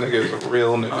life. That nigga is a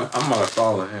real nigga. I'm gonna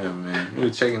follow him, man. We're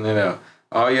checking it out.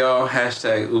 All y'all,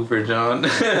 hashtag ooh for John.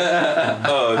 If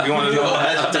you want to know,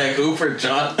 hashtag ooh for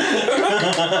John.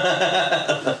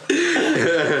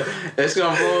 It's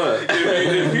gonna blow up.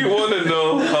 If you want to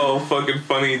know how fucking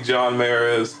funny John Mayer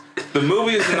is, the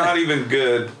movie is not even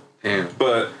good. Damn.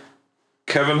 But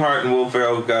Kevin Hart and Will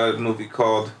Ferrell got a movie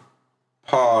called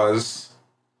Pause.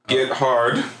 Get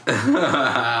Hard. You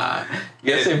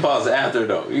gotta say pause after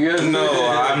though. You gotta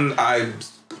I'm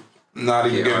not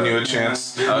even giving you a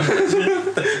chance.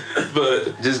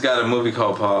 But just got a movie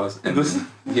called Pause and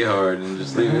Get Hard and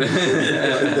just leave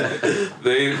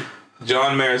it.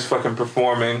 John Mayer's fucking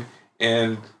performing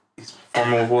and he's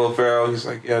performing with Will Ferrell. He's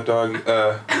like, yeah, dog,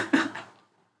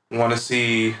 want to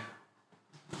see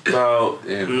about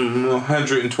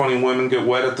 120 women get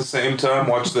wet at the same time?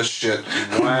 Watch this shit.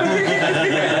 Wow.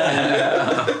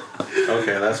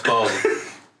 Okay, that's cold.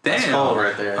 Damn. That's cold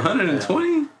right there. 120?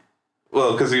 Yeah.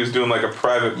 Well, because he was doing like a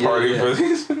private party for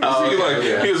these. He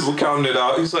was counting it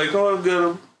out. He's like, oh, I've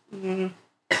got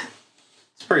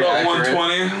it's pretty about accurate.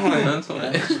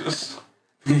 120.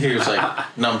 He was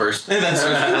like, numbers. That's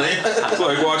it's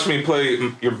like, watch me play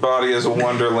your body as a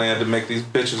wonderland and make these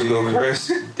bitches go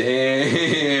crazy.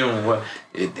 Damn.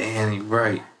 Damn, you're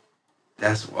right.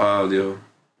 That's wild, yo.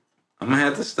 I'm gonna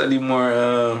have to study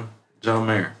more John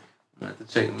Mayer. I'm gonna have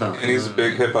to check him out. And he's a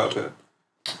big hip hop head.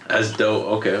 That's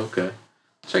dope. Okay.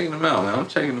 Checking him out, man. I'm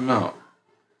checking him out.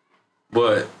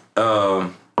 But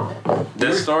the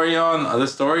story on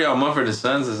Mumford and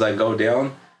Sons as I go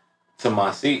down to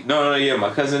my seat. No, my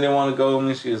cousin didn't want to go with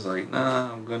me. She was like,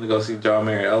 nah, I'm gonna go see John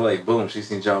Mayer. I was like, boom, she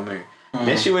seen John Mayer.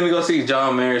 Then she went to go see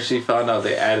John Mayer. She found out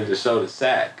they added the show to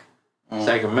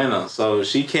Sacramento. So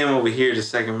she came over here to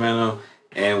Sacramento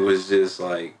and was just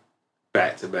like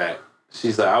back to back.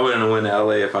 She's like, I wouldn't have went to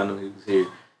LA if I knew he was here.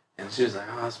 And she was like,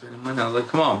 oh, I'm spending money. I was like,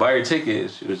 come on, buy your ticket.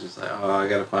 She was just like, oh, I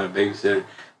gotta find a babysitter.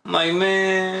 I'm like,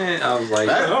 man. I was like,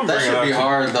 that should be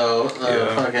hard though.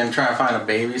 Fucking trying to find a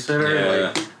babysitter. Yeah.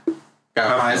 Like,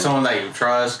 gotta find someone that you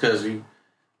trust, cause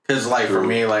like for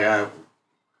me, like I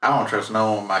don't trust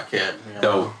no one with my kid.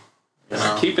 Dope.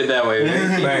 Keep it that way,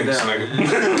 man. Thanks,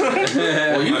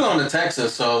 nigga. Well, you going to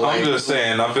Texas, so like, I'm just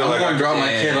saying. I feel I'm like going to drop my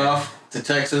kid off to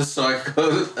Texas so I could go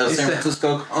to a San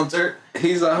Francisco concert.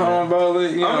 He's like, hold on, bro.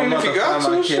 You know, I mean, if you got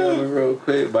some shit real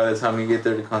quick. By the time you get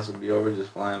there, the concert will be over. Just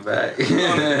flying back.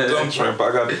 Don't trip.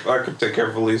 I could take care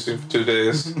of Alicia for 2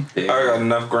 days. Yeah. I got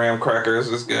enough graham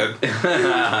crackers. It's good.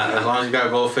 As long as you got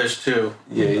goldfish too.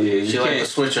 Yeah. She like to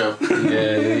switch up.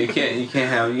 Yeah, you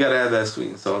gotta have that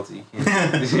sweet and salty. You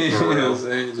can't. You know what I'm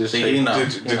saying? Just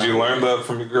did you learn that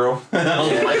from your girl?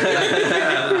 Oh my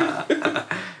God.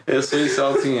 It's sweet,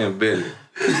 salty, and bitter.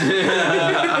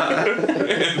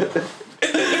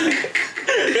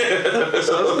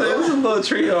 So there's a little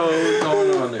trio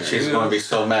going on there. She's gonna be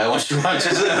so mad when she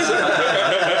watches this.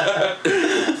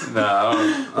 Nah, I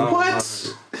don't what?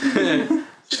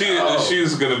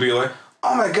 She's gonna be like,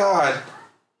 oh my God,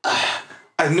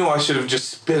 I knew I should have just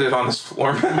spit it on his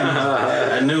floor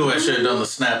mat. I knew I should have done the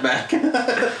snapback.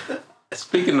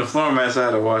 Speaking of floor mats, I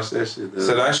had to watch that shit.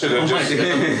 Said I should have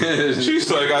just. She's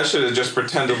like, I should have just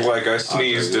pretended like I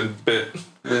sneezed and bit.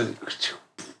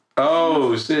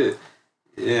 Oh shit!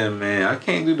 Yeah, man, I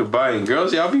can't do the biting.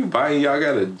 Girls, y'all be biting. Y'all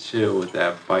gotta chill with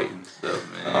that biting stuff,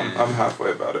 man. I'm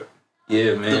halfway about it.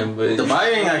 Yeah, man. But the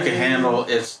biting I can handle.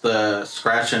 It's the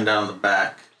scratching down the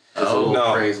back. It's a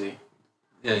little crazy.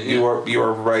 Yeah, you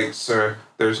are right, sir.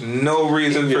 There's no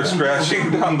reason for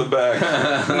scratching down the back.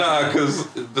 Nah, because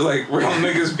like real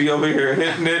niggas be over here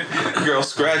hitting it. Girl,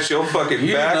 scratch your fucking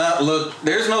back.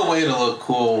 There's no way to look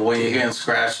cool when you're getting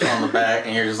scratched on the back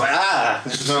and you're just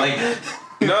like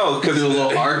no, because do a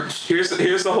little arch. Here's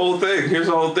the whole thing.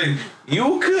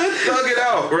 You could thug it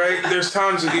out, right? There's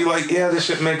times that you like, yeah, this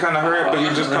shit may kind of hurt, but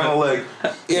you're just kind of like,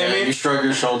 you shrug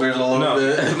your shoulders a little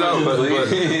bit. No,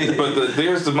 but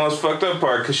there's the most fucked up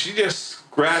part, because she just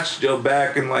scratched your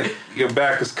back and like your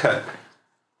back is cut,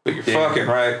 but you're fucking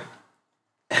right.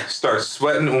 Start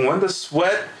sweating, and when the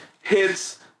sweat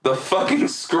hits the fucking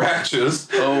scratches,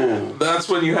 that's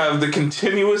when you have the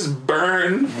continuous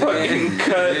burn, fucking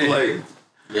cut, like.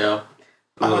 Yeah.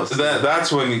 That's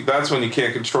when you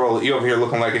can't control it. You over here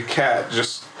looking like a cat,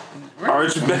 just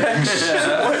arch back.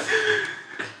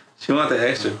 She want the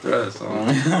extra thrust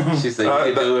on. She said,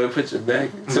 "You can do it. Put your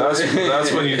back."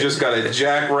 That's when you just gotta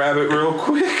jackrabbit real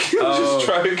quick. Just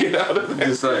try to get out of there.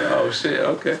 Just like, oh shit,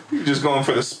 okay. You're just going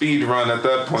for the speed run at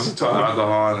that point in time.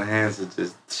 Alcohol in the hands and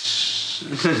just.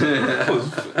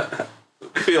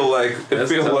 feel like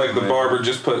the barber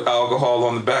just put alcohol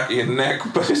on the back of your neck,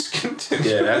 but it's continuous.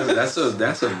 Yeah,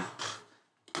 that's a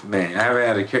man. I haven't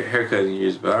had a haircut in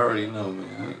years, but I already know,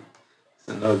 man. It's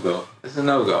a no-go. It's a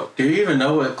no-go. Do you even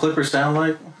know what clippers sound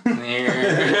like? This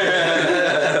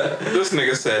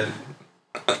nigga said,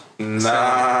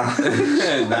 nah.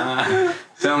 Nah.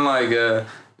 Sound like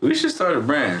we should start a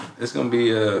brand. It's gonna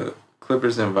be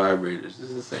clippers and vibrators.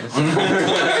 This is the same.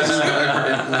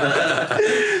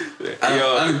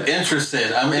 I'm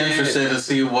interested. I'm interested to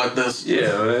see what this.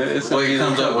 Yeah, what he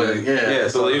comes up with. Yeah.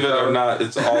 Believe it or not,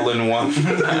 it's all in one. You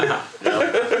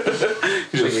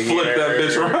just flip that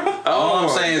bitch around. All I'm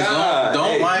saying is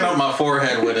don't line up my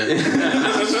forehead with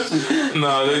it.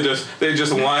 No, they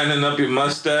just lining up your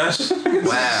mustache.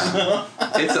 Wow.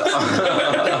 It's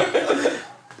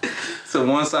a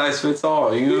one size fits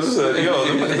all. You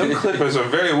know? Them clippers are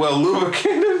very well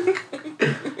lubricated.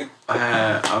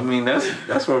 I mean,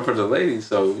 that's one for the ladies,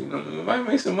 so you know, you might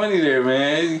make some money there,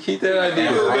 man. Keep that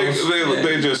idea.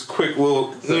 They just quick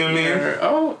little, you know what I mean?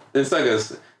 Oh, it's like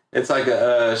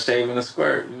a shaving a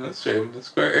squirt, you know, shaving the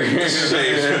squirt.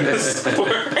 Shaving the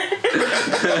squirt.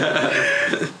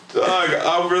 Dog,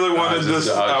 I really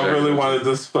wanted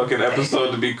this fucking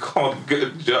episode to be called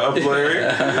 "Good Job, Larry,"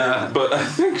 but I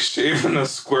think shaving a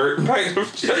squirt might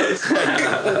have just fucking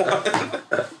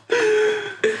won.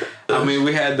 I mean,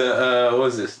 we had the what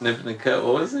was it, snipping the cut?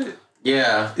 What was it?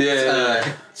 Yeah.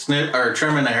 Snip or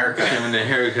trimming the haircut. Trimming the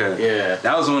haircut. Yeah.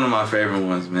 That was one of my favorite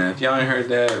ones, man. If y'all ain't heard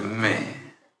that, man,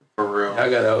 for real,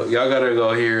 y'all gotta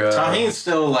go hear. Taheen's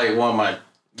still like one of my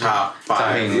top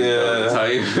 5.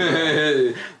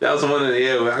 Taheen. That was one of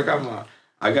the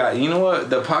I got. You know what?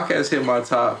 The podcast hit my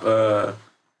top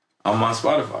on my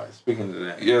Spotify. Speaking of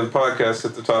that, the podcast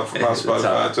hit the top for my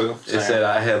Spotify too. It said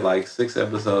I had like 6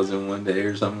 episodes in one day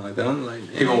or something like that. I'm like,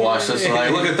 people watch this and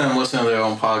like, look at them listening to their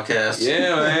own podcast.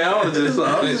 Yeah, man. I was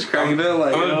just cracking up.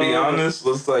 Like, I'm gonna be honest.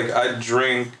 It's like I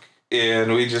drink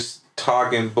and we just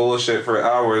talking bullshit for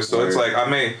hours. So it's like I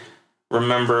may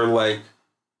remember like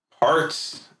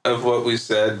parts of what we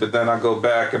said, but then I go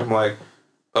back and I'm like,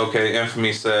 okay,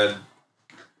 Infamy said.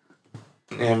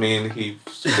 I mean, he's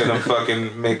gonna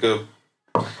fucking make a.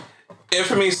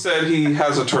 Infamy said he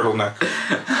has a turtleneck,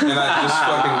 and I just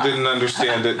fucking didn't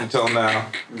understand it until now.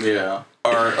 Yeah.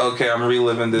 Or okay, I'm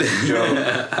reliving this joke.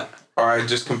 or I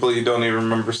just completely don't even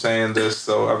remember saying this.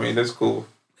 So I mean, it's cool.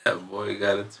 That boy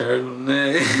got a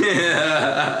turtleneck.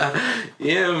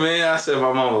 Yeah, man. I said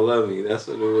my mama loved me. That's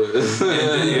what it was.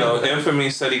 Yo, Infamy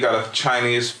said he got a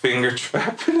Chinese finger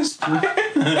trap in his pants.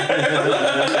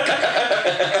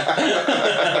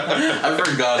 I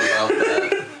forgot about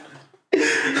that.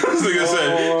 This nigga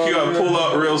said you gotta pull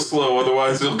out real slow,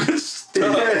 otherwise it'll get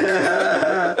stuck.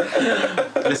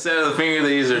 Instead of the finger,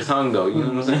 they use their tongue, though. You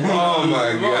know what I'm saying? Oh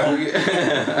my god.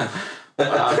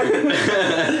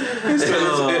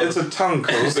 It's a tongue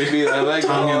cozy.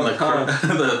 Tongue in the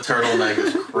the turtleneck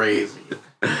is crazy.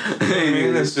 I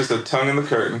mean, it's just a tongue in the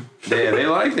curtain. Yeah, they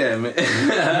like that, man.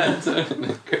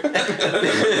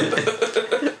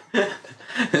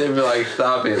 They be like,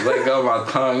 stop it, let go of my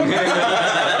tongue.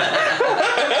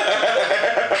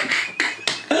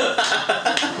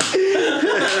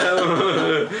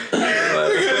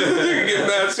 Get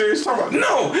mad serious talking about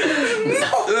no.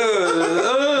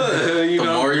 The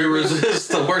more you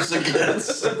resist, the worse it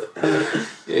gets.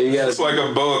 Yeah, you gotta. It's like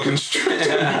a boa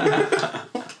constrictor.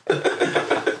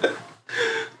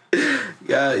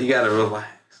 You gotta relax.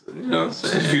 You know what I'm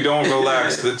saying? If you don't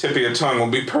relax, the tip of your tongue will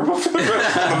be purple for the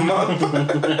rest of the month.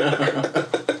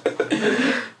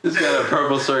 Just got a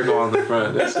purple circle on the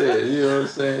front. That's it. You know what I'm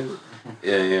saying?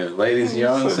 Yeah. Ladies, you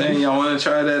know what I'm saying? Y'all want to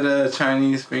try that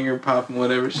Chinese finger popping,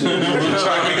 whatever shit?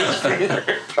 Chinese finger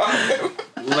popping.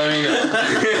 Let me know.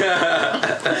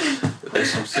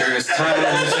 There's some serious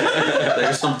titles.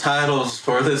 There's some titles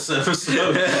for this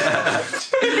episode.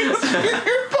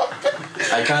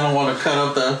 I kind of want to cut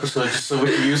up the episode just so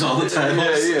we can use all the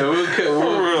titles. Yeah, we'll cut.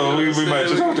 For real, we might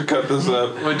just have to cut this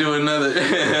up. We'll do another.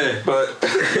 But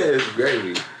It's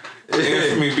gravy.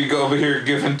 Infamy be over here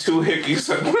giving 2 hickeys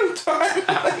at one time.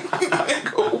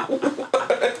 Like,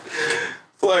 what?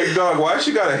 It's like, dog, why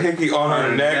she got a hickey on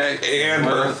her neck and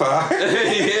her thigh?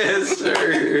 Yes,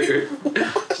 sir.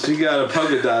 She got a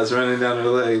polka dots running down her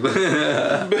leg. By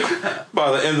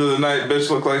the end of the night, bitch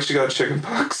looked like she got chicken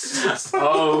pox.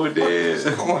 Oh, damn. What's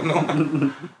going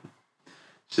on?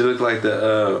 She looked like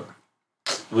the,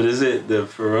 what is it? The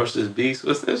Ferocious Beast?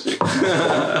 What's that shit?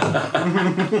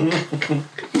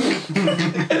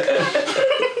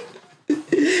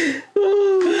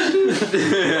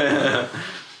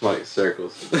 Like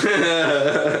circles.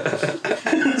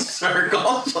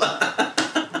 Circles.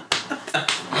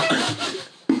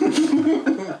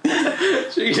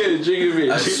 Drinking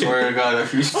beer. I swear to God,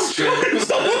 if you shit,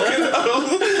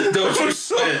 don't you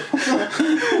spit.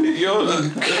 Yo,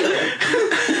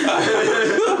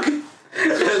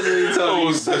 it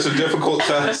was such a difficult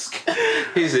task.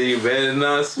 He said, "You better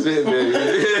not spit, baby."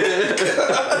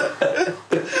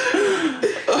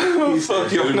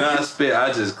 Fuck Do y'all not spit.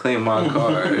 I just clean my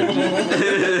car.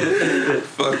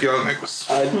 Fuck y'all niggas.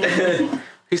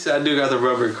 He said, "I do got the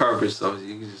rubber carpet, so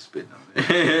you can just spit on it."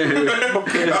 Oh,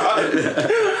 God.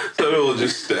 So it will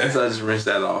just stay. So I just rinse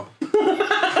that off.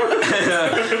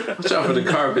 I'm trying for the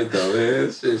carpet though, man.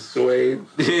 It's just suede.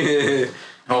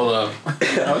 Hold up.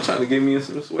 I'm trying to get me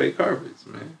some suede carpets,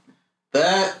 man.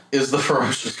 That is the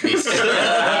Ferocious Beast.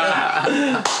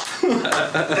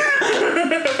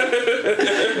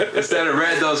 Instead of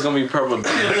red, though, it's gonna be purple.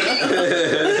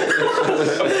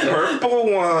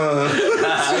 Purple one. I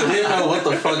didn't know what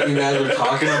the fuck you guys were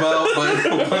talking about,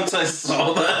 but once I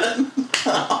saw that,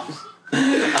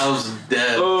 I was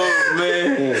dead. Oh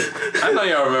man, I know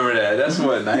y'all remember that. That's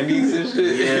what, 90s and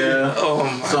shit. Yeah. Oh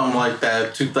my. Something like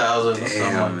that. 2000. Damn, something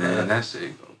like man, that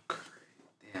shit go crazy.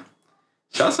 Damn.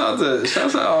 Shouts out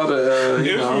all the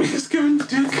you know. He's giving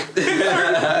dick.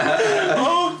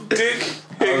 Oh, dick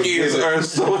hickeys are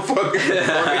so fucking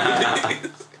funny.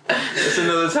 That's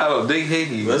another title, Dick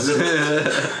Hickeys.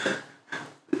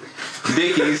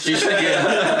 Dickies. She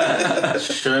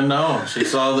should have known. She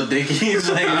saw the Dickies.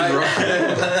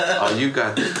 Oh, you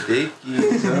got the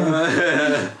Dickies.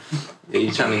 Yeah,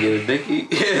 you trying to get a Dickie?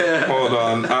 Yeah. Hold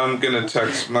on, I'm gonna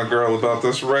text my girl about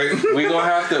this right. We gonna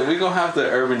have to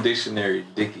Urban Dictionary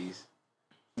Dickies.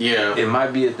 Yeah. It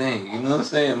might be a thing. You know what I'm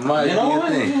saying? It might be a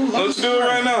thing. Let's do it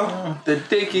right now. The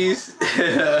Dickies.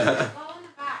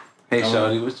 Hey,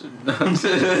 shawty, what's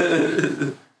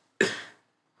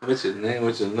your name?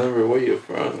 What's your number? Where you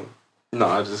from? No,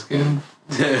 I'm just kidding.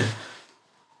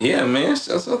 Yeah, man.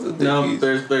 Shouts out to Dickies. No,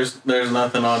 there's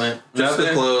nothing on it. Just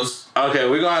the clothes. Okay,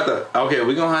 we're gonna have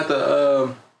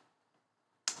to.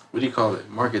 What do you call it?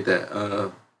 Market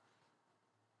that.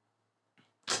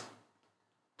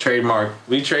 Trademark.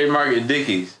 We trademarked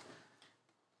Dickies.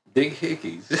 Dick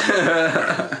Hickeys.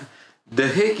 The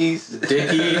Hickeys.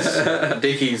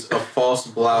 Dickies, a false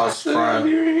blouse front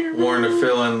worn to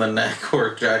fill in the neck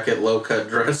or jacket, low cut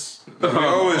dress. You're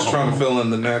always trying to fill in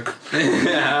the neck.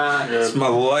 It's my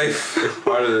life. It's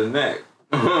part of the neck.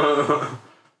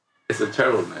 It's a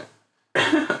turtleneck.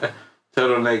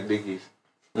 Turtleneck dickies.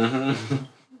 Mm-hmm.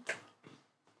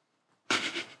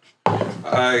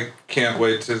 I can't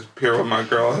wait to hear what my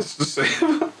girl has to say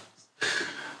about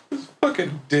this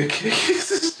fucking dickies.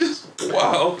 It's just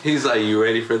wow. He's like, you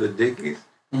ready for the dickies?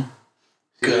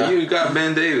 You got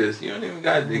Ben Davis. You don't even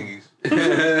got dickies.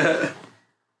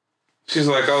 She's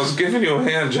like, I was giving you a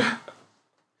hand job.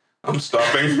 I'm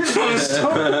stopping.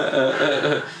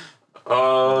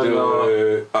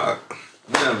 Oh, no.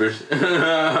 Numbers.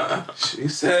 She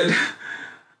said,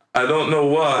 I don't know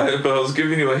why, but I was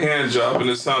giving you a hand job and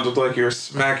it sounded like you were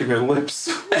smacking your lips.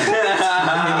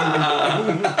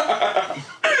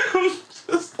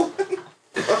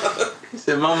 He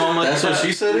said, my mama. That's what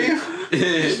she said to you?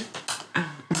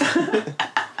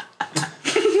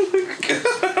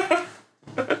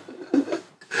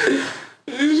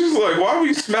 She's like, why were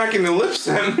you smacking the lips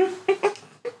then?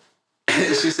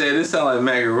 She said, it sound like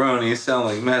macaroni. It sound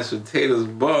like mashed potatoes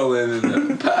boiling in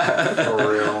the pot.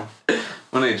 For real.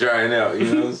 When they drying out, you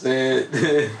know what I'm saying?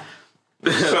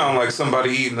 You sound like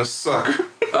somebody eating a sucker.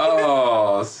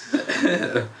 Oh.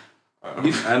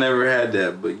 I never had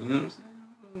that, but you know what I'm saying?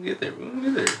 We'll get there.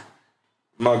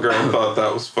 My girl thought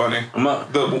that was funny.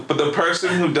 But the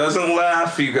person who doesn't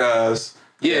laugh, you guys.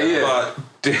 Yeah. But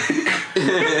dick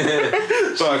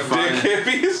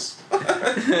hippies.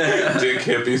 Dick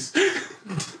hippies.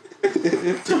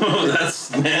 Oh,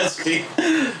 that's nasty.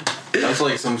 That's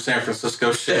like some San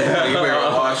Francisco shit. You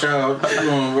better watch out.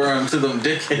 We're onto them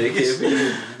dick hippies.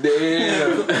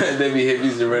 Damn. They be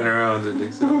hippies that run around with their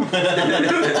dicks out.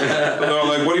 They're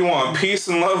like, what do you want? Peace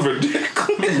and love or dick?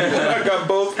 I got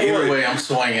both. Either way, I'm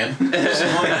swinging.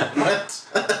 What?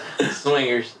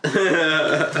 Swingers.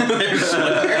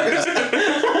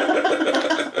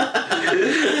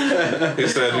 He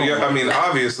said, yeah, I mean,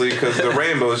 obviously, because the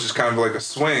rainbow is just kind of like a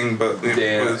swing, but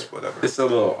it's whatever. It's a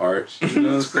little arch. You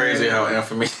know, it's crazy how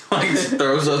Infamy like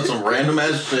throws up some random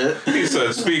ass shit. He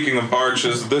said, speaking of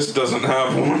arches, this doesn't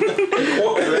have one.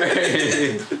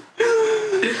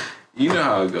 You know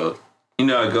how it goes.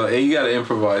 Hey, you gotta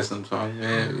improvise sometimes,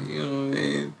 man. You know what I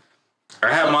mean?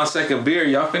 I had my second beer.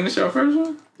 Y'all finished your first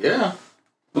one? Yeah.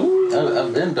 Ooh.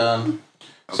 I've been done.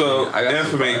 So,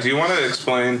 Infamy, do you want to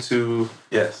explain to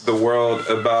the world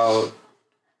about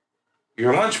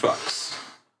your lunchbox?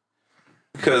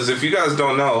 Because if you guys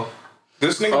don't know,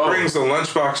 this nigga brings a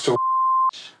lunchbox to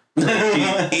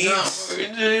he eats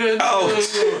out.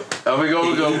 Oh, we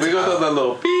go throw that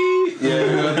little beep. Yeah,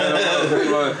 we go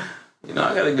throw you know,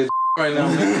 I got a good right now,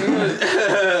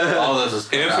 man. All this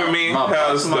is Infamy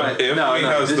has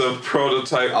the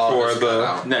prototype for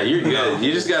the. No, you're good.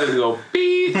 You just gotta go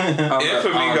beep.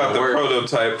 Infamy got the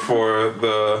prototype for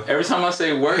the. Every time I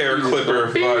say work, hair clipper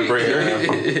vibrator.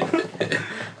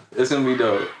 It's gonna be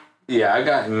dope. Yeah, I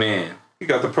got He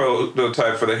got the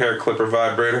prototype for the hair clipper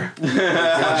vibrator.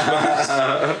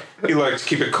 He likes to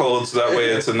keep it cold so that way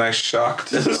it's a nice shock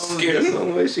to the skin. That's the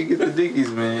only way she get the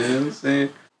dickies, man. You know what I'm saying?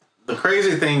 The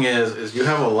crazy thing is you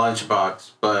have a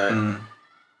lunchbox, but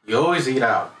you always eat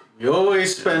out. You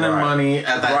always spending money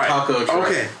at that taco truck.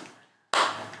 Okay.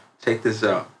 Check this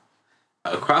out.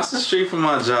 Across the street from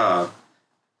my job,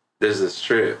 there's a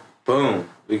strip. Boom.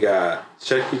 We got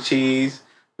Chuck E. Cheese.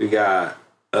 We got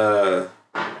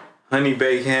honey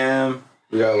baked ham.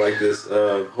 We got like this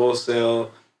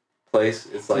wholesale place.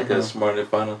 It's like a Smart and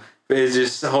Final. It's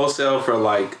just wholesale for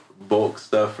like bulk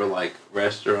stuff for like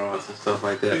restaurants and stuff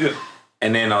like that. Yeah.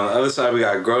 And then on the other side we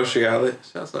got Grocery Outlet.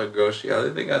 Shouts out Grocery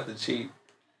Outlet. They got the cheap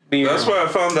beer. That's where I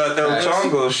found that El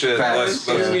Chongo shit.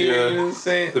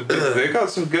 They got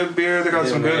some good beer. They got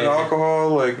some good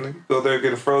alcohol. Like you go there,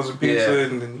 get a frozen pizza,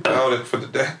 and then you out it for the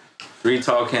day. 3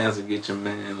 tall cans to get your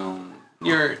man on. He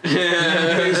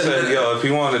said, "Yo, if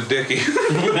you want a dickie,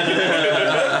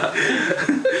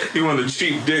 you want a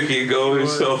cheap dickie, go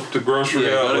yourself to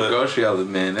Grocery Outlet." Go to Grocery Outlet,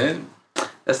 man.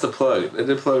 That's the plug. That's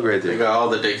the plug right there. They got all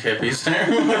the dick hippies there.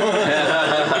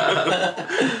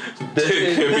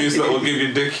 Dick hippies that will give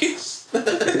you dickies.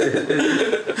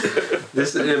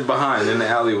 This is behind in the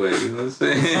alleyway. You know what I'm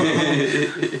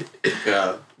saying?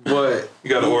 Yeah. But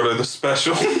you gotta order the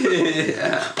special.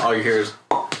 All you hear is.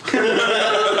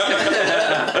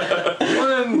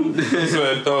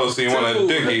 So you want a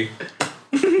dickie?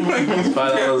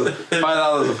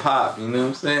 $5 a pop, you know what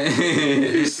I'm saying?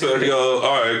 He said, yo,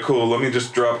 alright, cool, let me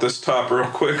just drop this top real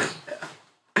quick.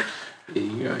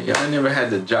 Yeah, I never had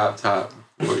the drop top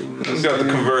before, you know. Got the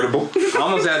convertible. I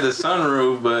almost had the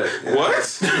sunroof, but what?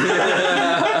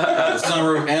 The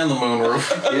sunroof and the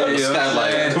moonroof. Yeah,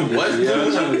 Skylight. What?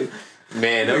 Yeah,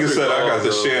 Man, Like I said, I got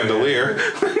the chandelier.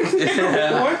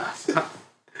 What?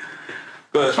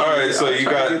 But all right, so you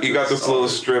got this little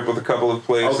strip with a couple of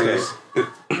places. Okay.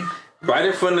 Right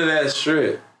in front of that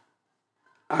strip,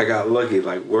 I got lucky.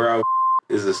 Like where I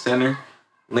is the center.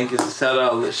 Lincoln, shout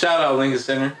out Lincoln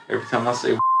Center. Every time I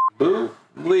say boo,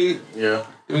 bleep. Yeah.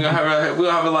 We're gonna have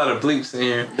a lot of bleeps in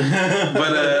here.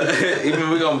 But even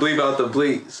we're gonna bleep out the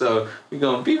bleep. So we're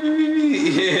gonna beep beep beep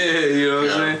beep. Yeah, you know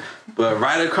what I'm saying? But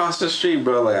right across the street,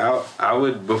 bro, like I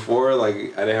would before, like I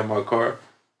didn't have my car,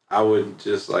 I would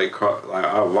just like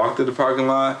I would walk to the parking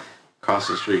lot, cross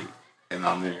the street, and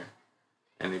I'm there.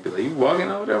 And they'd be like, "You walking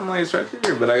over there?" I'm like, "It's right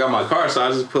there." But I got my car, so I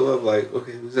just pull up like,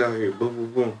 "Okay, who's out here?"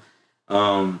 Boom, boom, boom.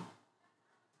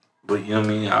 But you know what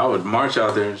I mean? I would march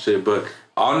out there and shit. But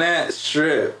on that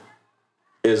strip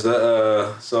is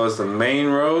so it's the main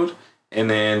road, and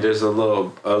then there's a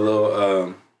little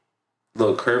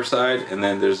curbside, and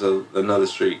then there's another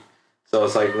street. So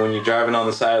it's like when you're driving on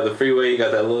the side of the freeway, you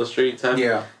got that little street type.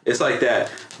 Yeah. It's like that.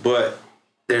 But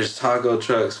there's taco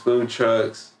trucks, food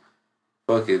trucks,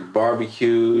 fucking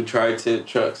barbecue, tri-tip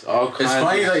trucks, all kinds of shit. It's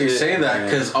funny that you say that,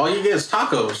 because all you get is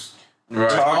tacos. Right.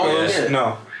 Tacos?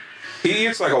 No. He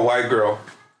eats like a white girl.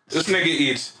 This nigga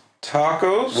eats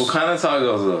tacos. What kind of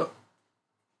tacos though?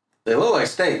 They look like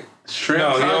steak. Shrimp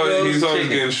No, tacos, he's always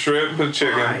chicken. getting shrimp and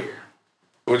chicken. Fire.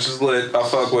 Which is lit. I'll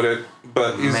fuck with it.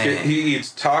 But he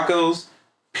eats tacos,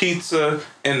 pizza,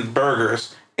 and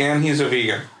burgers. And he's a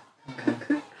vegan.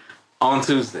 On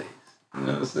Tuesdays. You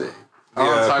know what I'm saying?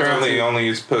 Yeah, apparently he only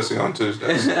eats pussy on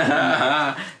Tuesdays.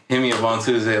 Hit me up on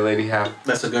Tuesday, lady.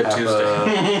 That's a good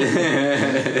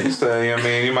Tuesday. So, you know what I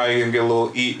mean? You might even get a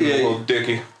little a little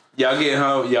dicky. Y'all get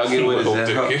what is Little that?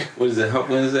 dicky. What is it? Hump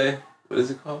Wednesday? What is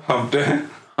it called? Hump day.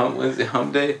 Hump Wednesday?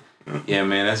 Hump day? Yeah,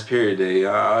 man, that's period day.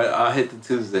 I'll hit the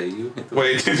Tuesday. You hit the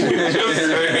Wait, did you just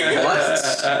say What?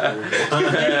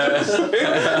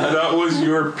 that was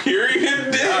your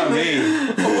period day? Not me.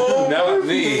 Oh,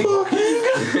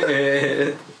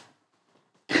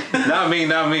 Not me.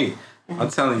 Not me. I'm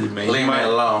telling you, man. Leave me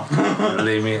alone.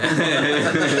 Leave me.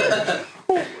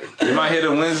 You might hit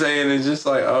a Wednesday and it's just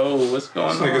like, oh, what's going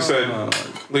on? Nigga said,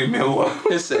 leave me alone.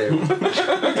 It said,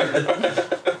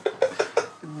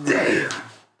 damn.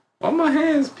 Why my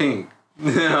hands pink?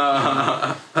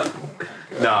 Nah,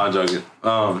 I'm joking.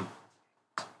 I'm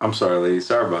sorry, lady.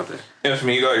 Sorry about that.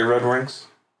 Infamy, you got your Red Wings?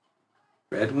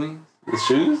 Red Wings? The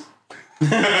shoes?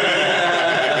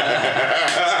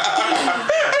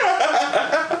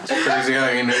 It's crazy how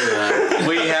you knew that.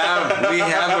 We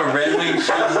have a Red Wing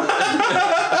shoes.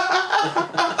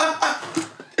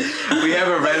 We have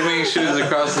a Red Wing shoes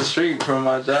across the street from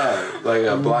my job. Like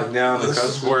a block down This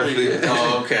across is the worth street. it.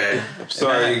 Oh, okay.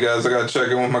 Sorry, you guys. I gotta check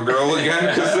in with my girl again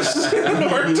because this is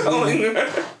we're telling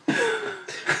her.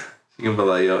 You can be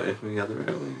like, yo, if we got the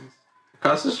Red Wings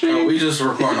across the street. Oh, we just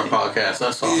recording a podcast.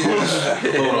 That's all.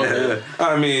 Hold on.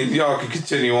 I mean, y'all can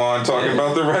continue on talking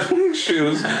about the Red Wing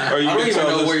shoes. Or you I don't can even tell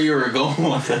know this, where you were going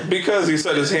with it. because he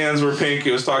said his hands were pink.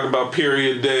 He was talking about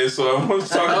period day, so I was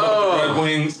talking about the Red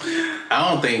Wings. I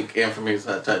don't think Infamy is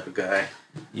that type of guy.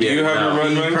 Do you have your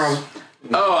Red Wings?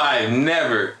 Oh, I've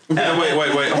never. Wait,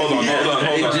 hold on.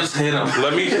 It just hit him.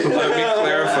 Let me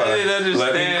clarify. I didn't understand,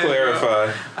 Let me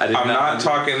clarify. I'm not understand.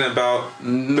 talking about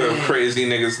the crazy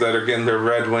niggas that are getting their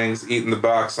Red Wings eating the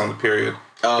box on the period.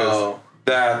 'Cause Oh.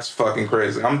 that's fucking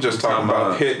crazy. I'm just talking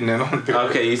about hitting it on the period.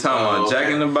 Okay, you talking about okay. Jack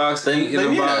in the Box, Then- eating then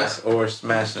the yeah. box, or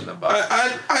smashing the box?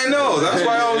 I know. That's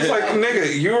why I was like,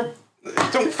 nigga,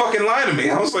 don't fucking lie to me.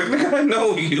 I was like, nigga, I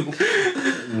know you.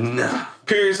 Nah.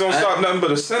 Periods don't stop nothing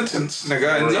but a sentence, nigga.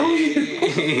 I know you.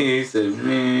 He said,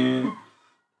 man,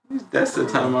 that's the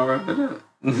time I wrap it up.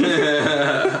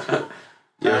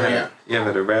 You ever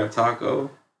had a wrap taco?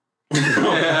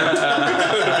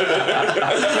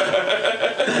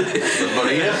 The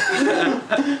burrito?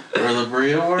 Or the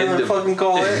burrito? What do they fucking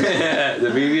call it? The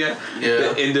media?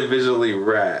 Yeah. Individually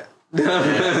wrapped. You know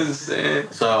what I'm saying?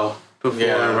 So, Before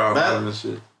yeah, around that- and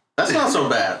shit. that's not so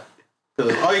bad.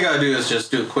 Because all you gotta do is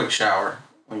just do a quick shower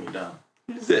when you're done.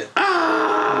 He said,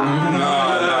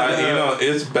 Nah, you know,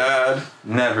 it's bad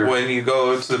never. when you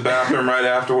go to the bathroom right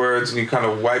afterwards and you kind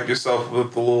of wipe yourself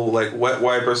with a little, like, wet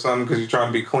wipe or something because you're trying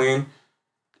to be clean.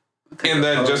 And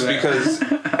then just because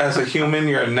as a human,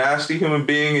 you're a nasty human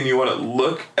being and you want to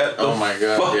look at the Oh my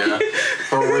god, yeah.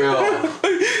 For real.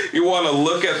 You want to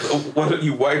look at what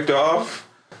you wiped off.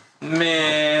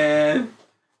 Man,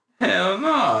 hell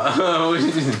no.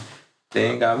 They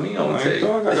ain't got me on Like, tape.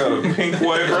 dog, I got a pink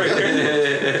wipe right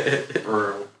here.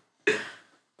 For real.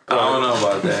 I don't know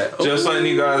about that. Just letting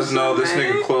you guys know, this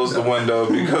nigga closed the window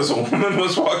because a woman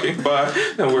was walking by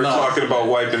and we're talking about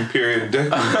wiping period dick.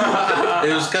 It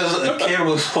was because a kid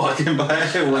was walking by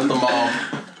with the mom.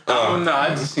 Oh no, I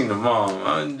just seen the mom.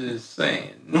 I'm just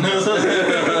saying. This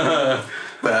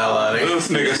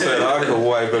nigga said I could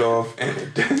wipe it off and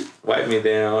it did. Wipe me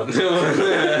down.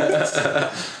 Nigga said,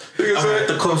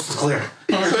 The coast is clear.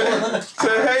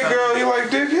 said, hey girl, you like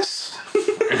dickies?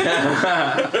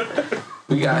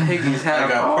 We got Hickeys hat. I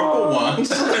got purple ones.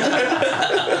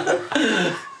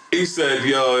 He said,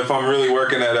 yo, if I'm really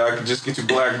working at it, I could just get you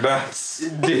black dots.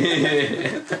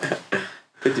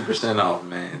 50% off,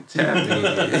 man. Tap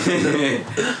in.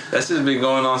 That's just been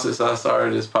going on since I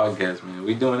started this podcast, man.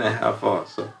 We doing that half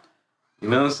off, so you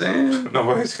know what I'm saying?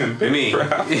 Nobody's gonna pay me for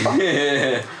half off.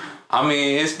 I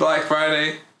mean, it's Black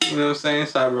Friday. You know what I'm saying?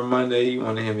 Cyber Monday. You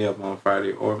want to hit me up on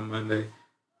Friday or Monday.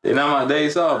 They're not my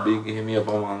days off, but you can hit me up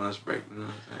on my lunch break. You know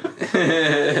what I'm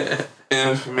saying?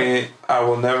 And for me, I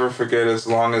will never forget as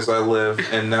long as I live.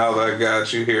 And now that I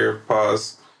got you here,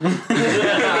 pause. I'm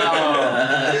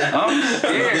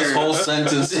scared. This whole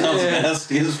sentence sounds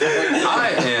nasty as fuck. I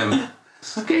am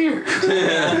scared.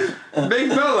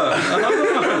 Big fella.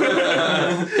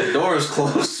 The door is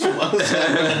closed.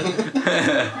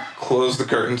 Close the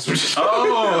curtains.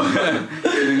 Oh,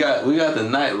 we got the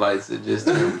night lights that just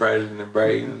turn brighter and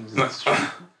brighter.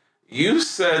 You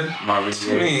said Marvin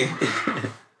to me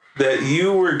that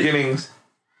you were getting,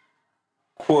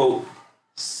 quote,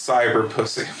 cyber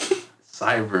pussy.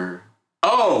 Cyber.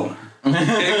 Oh!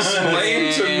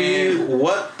 Explain to me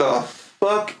what the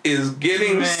fuck is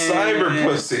getting cyber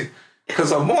pussy.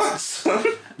 Because I want some,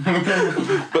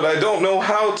 but I don't know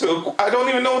how to. I don't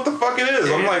even know what the fuck it is.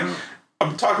 I'm like,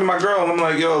 I'm talking to my girl and I'm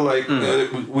like, yo, like,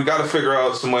 we got to figure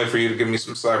out some way for you to give me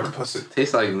some cyber pussy.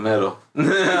 Tastes like metal.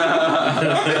 No,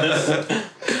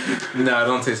 it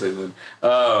don't taste like metal.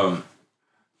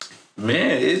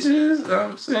 Man, it's just,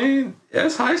 I'm saying,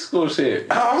 that's high school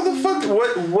shit. How the fuck,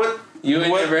 what? You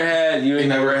ain't never had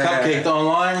cupcaked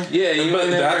online? Yeah, you but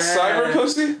ain't that's never cyber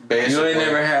pussy? Basically. You ain't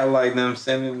never had like them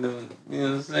sending them, you know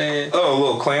what I'm saying? Oh, a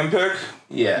little clam pick?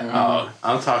 Yeah. Oh,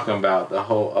 I'm talking about the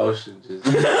whole ocean just.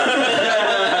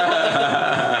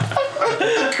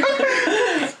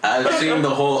 I've seen the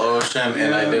whole ocean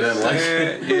and I didn't like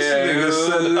it. This nigga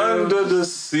said under the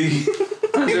sea.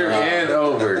 Under and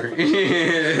over.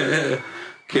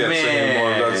 Can't sing any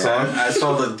more of that song. I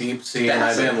saw the deep sea and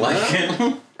I didn't like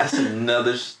it. That's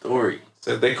another story.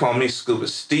 Said they call me Scuba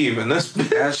Steve in this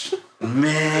bitch.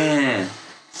 Man.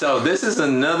 So this is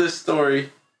another story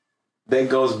that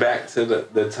goes back to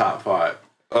the top 5.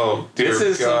 Oh, dear this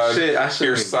is God. Some shit I should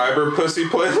Your cyber pussy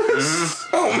playlist?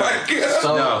 Mm-hmm. Oh my God.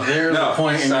 So there's a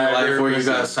point in your life where you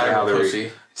got cyber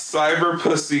pussy. Cyber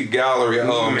pussy gallery.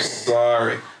 Oh, I'm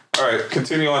sorry. All right,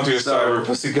 continue on to your cyber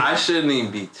pussy gallery. I shouldn't even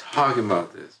be talking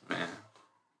about this, man.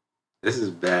 This is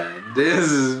bad.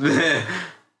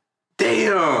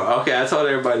 Damn. Okay, I told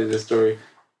everybody this story.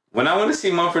 When I went to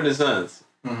see Mumford & Sons,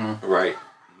 right?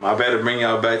 My bad to bring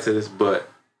y'all back to this, but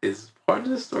it's part of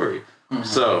the story.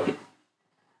 So,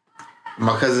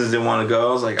 my cousins didn't want to go.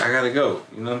 I was like, I gotta go.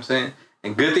 You know what I'm saying?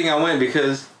 And good thing I went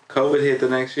because COVID hit the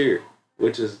next year,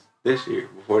 which is this year,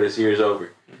 before this year is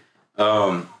over.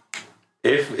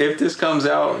 If this comes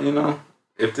out, you know,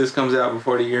 if this comes out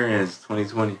before the year ends,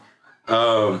 2020,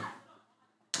 I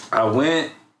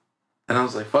went and I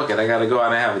was like, fuck it, I gotta go. I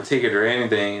didn't have a ticket or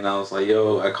anything. And I was like,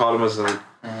 yo, I called them. I was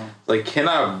like, can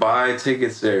I buy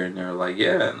tickets there? And they were like,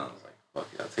 yeah. And I was like, fuck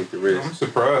it, I'll take the risk. I'm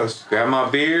surprised. Grabbed my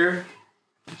beer,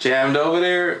 jammed over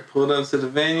there, pulled up to the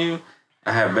venue.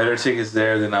 I had better tickets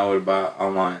there than I would buy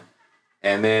online.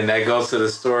 And then that goes to the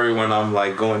story when I'm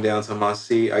like going down to my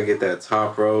seat. I get that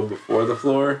top row before the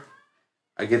floor.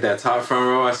 I get that top front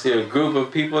row. I see a group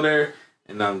of people there.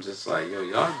 And I'm just like, yo,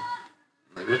 y'all,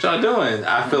 like, what y'all doing?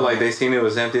 I feel like they seen it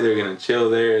was empty. They're going to chill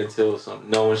there until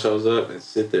no one shows up and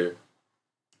sit there.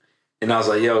 And I was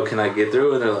like, yo, can I get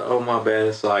through? And they're like, oh, my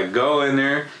bad. So I go in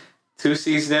there, 2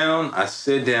 seats down. I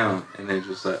sit down. And they're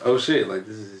just like, oh, shit, like,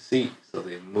 this is a seat. So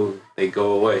they move. They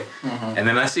go away. And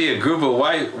then I see a group of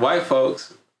white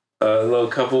folks, a little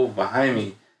couple behind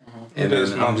me. And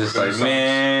then I'm just like,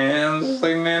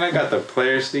 man, I got the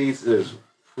player seats. It's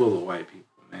full of white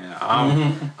people, man.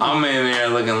 I'm in there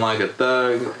looking like a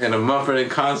thug in a Mumford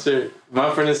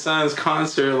 & Sons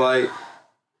concert, like,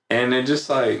 and they're just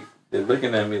like, they're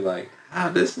looking at me like, how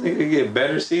this nigga get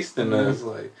better seats than us?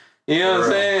 Like, you know what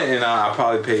I'm saying? And I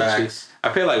probably paid cheap. I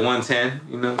paid like $110,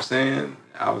 you know what I'm saying?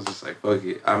 I was just like, fuck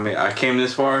it. I mean, I came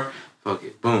this far, fuck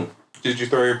it, boom. Did you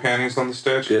throw your panties on the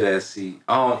stage? Good ass seat.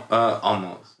 Oh,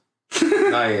 almost.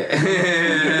 Not yet.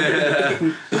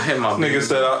 I had my Nigga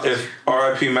said if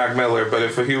R.I.P. Mac Miller, but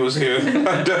if he was here,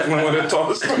 I definitely would have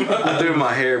tossed him. I threw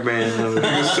my hairband.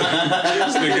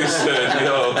 This nigga said,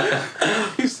 yo.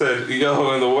 He said,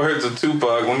 yo, in the words of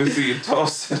Tupac, let me see you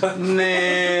toss it up. Nah, you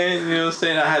know what I'm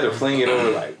saying? I had to fling it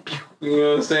over like, you know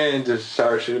what I'm saying? Just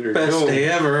sharpshooter. Best day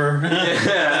ever.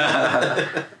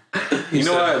 You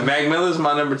know what? Mac Miller's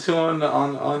my number 2 on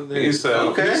the. He said,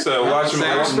 okay. He said, watch me.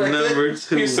 Number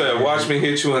 2. He said, watch me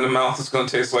hit you in the mouth. It's gonna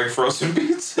taste like frozen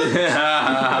pizza.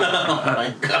 Oh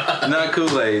my god. Not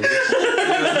Kool-Aid.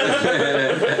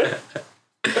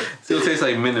 Still tastes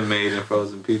like Minute Maid and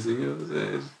frozen pizza. You know what I'm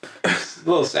saying? It's a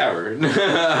little sour. Oh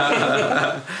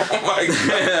my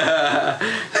god.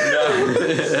 No.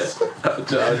 I'm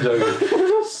joking.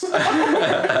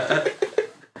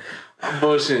 I'm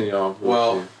bullshitting y'all.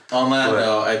 Well, on that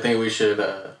note, I think we should.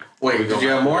 Wait, did you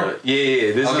have more?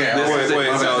 Yeah. This is wait.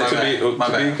 No, to be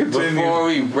continued. Before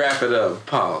we wrap it up,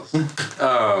 pause.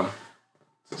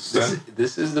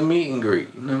 This is the meet and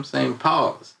greet. You know what I'm saying?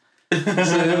 Pause.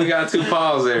 So we got 2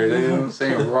 paws there. You know what I'm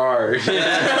saying? Rawr.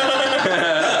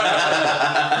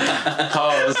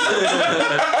 Pause.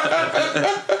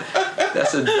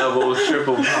 That's a double,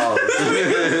 triple pause.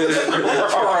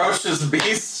 Ferocious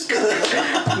beast.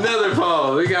 Another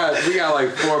pause. We got like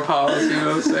 4 paws. You know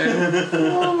what I'm saying? You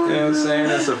know what I'm saying?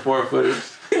 That's a 4-footer.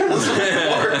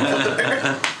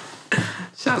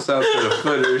 Shouts out to the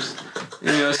footers.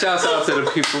 You know, shouts out to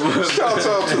the people. Shouts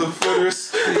out to the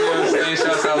footers. You know what I'm saying?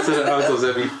 Shouts out to the uncles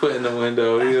that be foot in the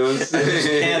window. You know what I'm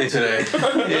saying? Today.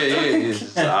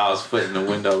 Yeah. I was foot in the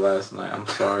window last night. I'm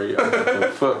sorry. I got the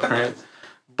footprints.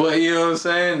 But you know what I'm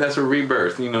saying? That's a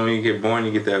rebirth. You know, when you get born,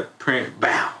 you get that print.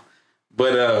 Bow.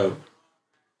 But,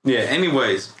 yeah,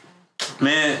 anyways.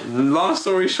 Man, long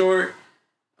story short,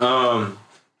 my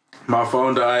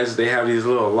phone dies. They have these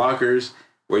little lockers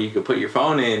where you can put your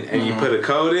phone in and you put a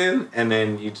code in and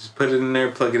then you just put it in there,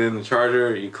 plug it in the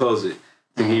charger, you close it.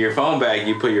 To get your phone back,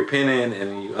 you put your PIN in and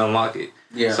then you unlock it.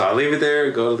 Yeah. So I leave it there,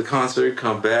 go to the concert,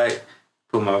 come back,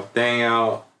 put my thing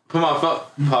out, put my phone,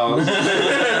 pause.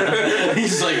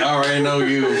 He's like, I already know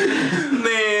you.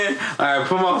 Man, alright,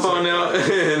 put my phone out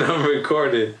and I'm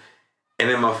recording. And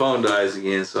then my phone dies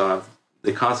again, so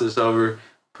the concert's over,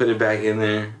 put it back in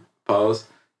there, pause.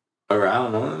 Or I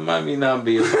don't know, it might be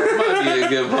a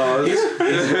good pause.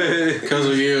 Because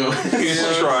of you. He's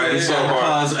trying so hard.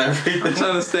 Pause everything. I'm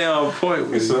trying to stay on point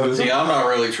with you. See, I'm not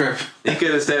really tripping. He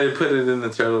could have said put it in the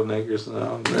turtleneck or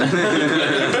something.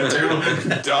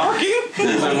 Docking?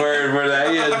 There's a word for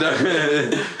that. Yeah,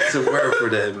 it's a word for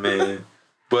that, man.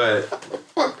 But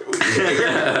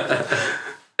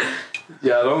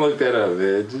yeah, don't look that up,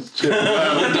 man. Just chill.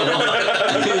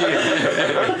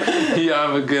 Y'all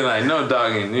have a good night. No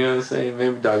dogging, you know what I'm saying?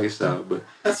 Maybe doggy style, but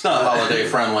that's not holiday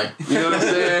friendly. You know what I'm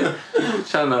saying? I'm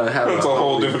trying to have a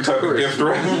whole different type of gift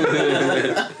wrap.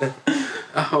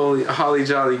 a holly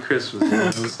jolly Christmas, you know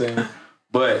what I'm saying?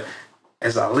 But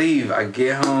as I leave, I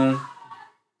get home.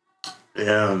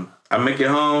 I make it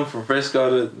home from Frisco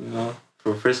to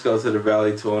the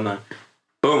Valley 209.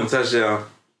 Boom, touchdown.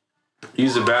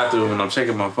 Use the bathroom and I'm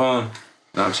checking my phone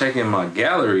and I'm checking my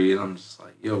gallery and I'm just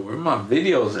like, yo, where my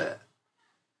videos at?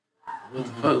 What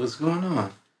the fuck? What's going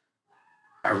on?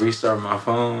 I restart my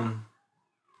phone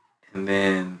and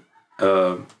then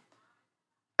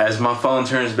as my phone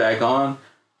turns back on,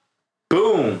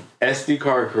 boom, SD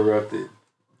card corrupted.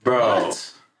 Bro,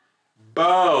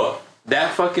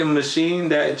 that fucking machine,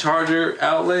 that charger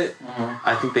outlet,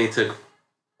 I think they took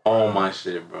all my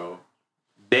shit, bro.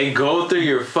 They go through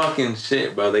your fucking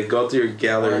shit, bro. They go through your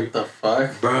gallery. What the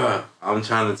fuck? Bruh, I'm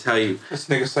trying to tell you. This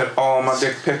nigga said all my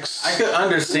dick pics. I could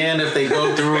understand if they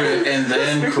go through it and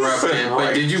then corrupt it,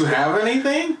 but did you have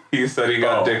anything? He said he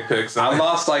got dick pics. I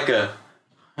lost like a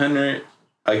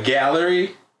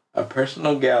gallery, a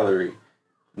personal gallery.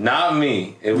 Not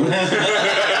me. It was...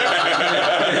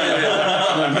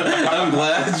 I'm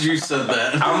glad you said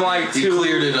that. I'm like you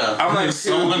cleared it up. I'm like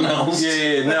someone else.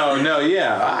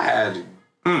 Yeah, I had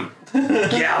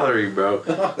gallery, bro.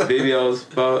 Videos,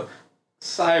 but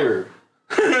Cyber.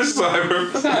 That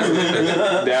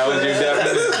was your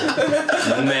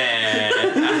definition. Man,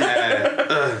 I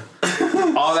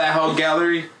had all that whole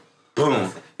gallery.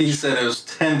 Boom. He said it was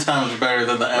 10 times better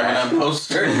than the Eminem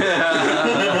poster.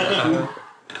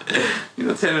 You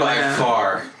know, 10 by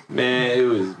far. Man, it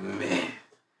was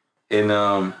and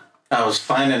I was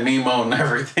finding Nemo and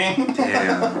everything.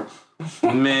 Damn.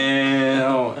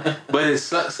 Man, but it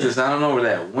sucks because I don't know where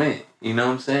that went. You know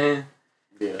what I'm saying?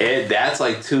 Yeah. That's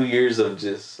like 2 years of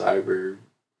just Cyber.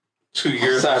 2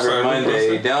 years Cyber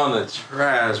Monday down the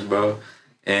trash, bro.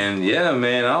 And yeah,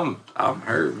 man, I'm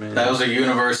hurt, man. That was the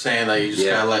universe saying that you just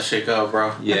gotta let shit go,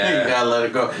 bro. Yeah. You gotta let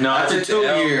it go. No, after 2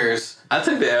 years. I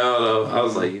took the L though. I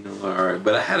was like, you know what, alright.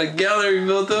 But I had a gallery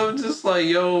built up just like,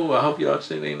 yo, I hope y'all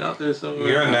shit ain't out there somewhere.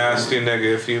 You're a nasty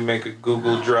nigga if you make a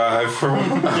Google Drive for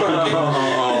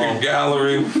your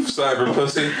gallery cyber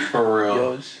pussy. For real.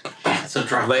 Yo, it's a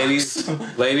drop.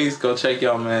 Ladies, go check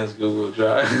y'all man's Google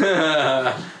Drive.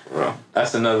 Bro.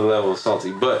 That's another level of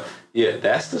salty. But yeah,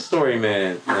 that's the story,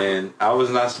 man. And I was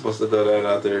not supposed to throw that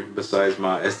out there besides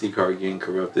my SD card getting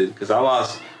corrupted. Because I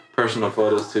lost personal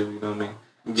photos too, you know what I mean?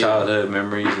 Childhood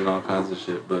memories and all kinds of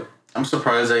shit, but I'm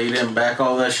surprised that you didn't back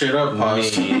all that shit up,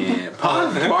 Pops. Man,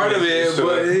 part of it,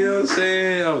 but you know what I'm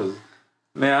saying?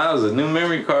 I was a new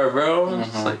memory card, bro. I was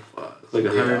just like, fuck. It's like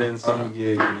 100 and something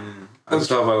gigs, man. I was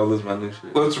talking about to lose my new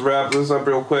shit. Let's wrap this up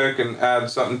real quick and add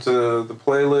something to the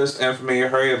playlist. And for me,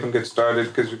 hurry up and get started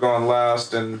because you're going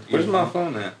last. And where's my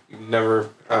phone at? You never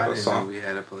have a song. We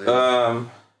had a playlist.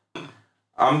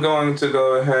 I'm going to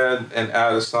go ahead and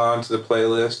add a song to the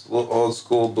playlist. A little old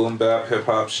school boom bap hip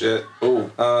hop shit.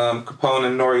 Ooh. Capone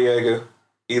and Noriega,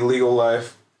 Illegal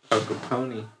Life.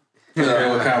 Capone.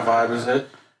 What kind of vibe is it?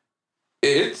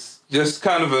 It's just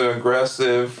kind of an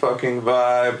aggressive fucking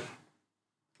vibe.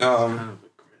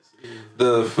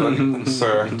 The fucking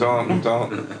sir, don't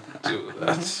do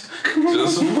that. Just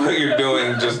what you're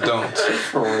doing, just don't.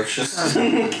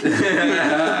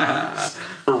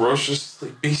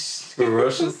 Ferociously beast.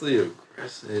 Ferociously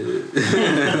aggressive.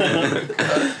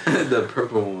 The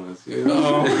purple ones, you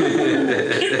know.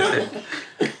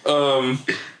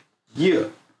 Yeah.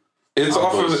 It's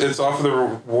off of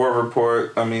the War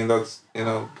Report. I mean, that's, you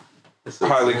know, it's a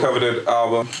highly coveted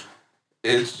album.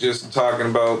 It's just talking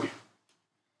about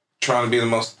trying to be the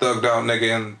most thugged out nigga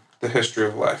in the history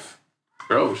of life.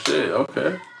 Oh shit,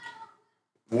 okay.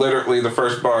 Literally the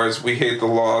first bar is, we hate the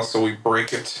law, so we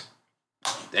break it.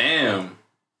 Damn.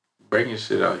 Breaking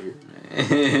shit out here,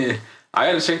 man. I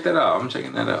gotta check that out. I'm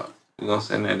checking that out. We're gonna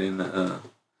send that in the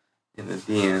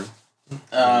DM.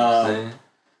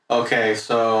 Okay,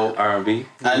 so R&B.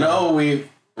 I know we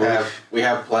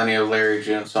have plenty of Larry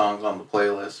June songs on the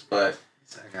playlist, but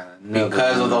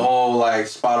because of the whole like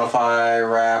Spotify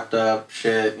wrapped up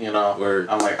shit, you know,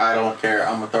 I'm like, I don't care.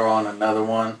 I'm gonna throw on another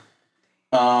one.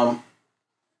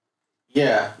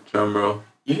 Yeah. Drum roll.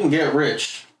 You Can Get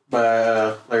Rich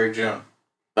by Larry June.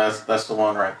 That's the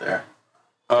one right there.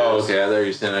 Oh, okay. I thought you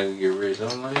were saying I could get rich.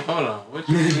 I'm like, hold on. What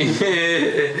you mean?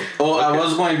 Well, okay. I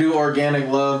was going to do Organic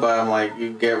Love, but I'm like,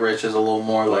 You Get Rich is a little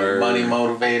more like money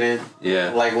motivated.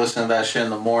 Yeah. Like listening to that shit in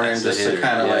the morning just to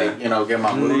kind of like, you know, get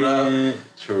my mood up.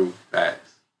 True.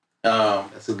 Facts.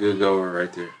 That's a good goer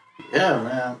right there. Yeah,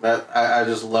 man. That I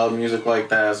just love music like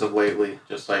that as of lately.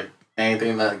 Just like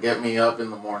anything that get me up in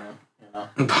the morning. That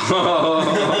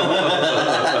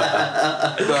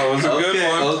was a good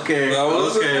one. Okay. That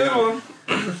was a good one.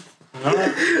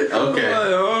 Okay.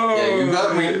 Yeah, you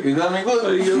got me. You got me good.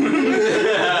 I've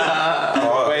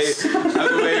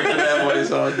been waiting for that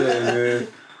voice all day, man.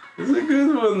 It's a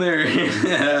good one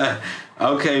there.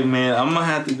 Okay, man. I'm gonna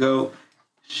have to go.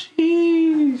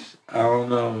 Sheesh. I don't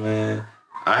know, man.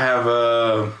 I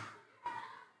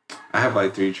have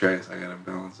like 3 tracks I gotta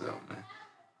balance out, man.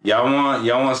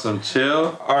 Y'all want some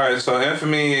chill? All right, so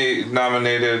Infamy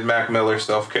nominated Mac Miller,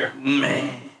 Self Care.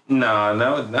 Man, no,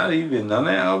 not even on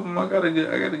that album. I got a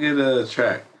good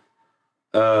track.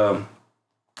 Okay,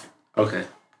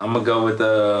 I'm gonna go with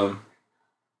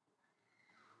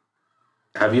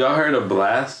have y'all heard of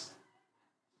Blast?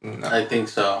 No. I think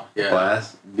so. Yeah.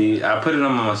 Blast. I put it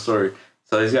on my story.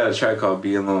 So he's got a track called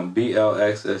Be Alone.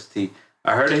 BLXST.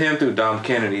 I heard of him through Dom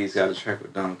Kennedy. He's got a track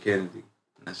with Dom Kennedy.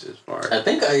 That's just far. I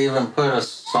think I even put a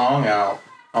song out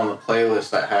on the playlist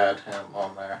that had him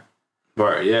on there.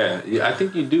 Right, yeah. I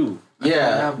think you do.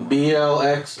 Yeah,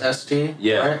 BLXST.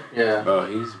 Yeah. Right? Yeah. Bro,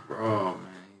 he's raw, man.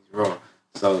 He's raw.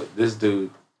 So this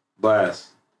dude, Blast,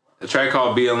 a track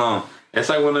called Be Alone. It's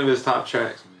like one of his top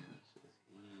tracks, man.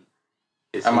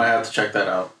 I might have to check that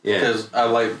out. Yeah. Because I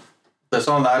like the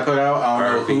song that I put out, I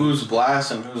don't know who's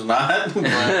Blast and who's not,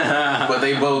 but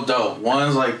they both dope.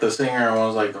 One's like the singer and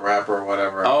one's like the rapper or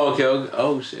whatever. Oh, okay.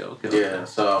 Oh, shit. Okay. Yeah,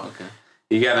 so. Okay.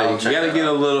 You gotta get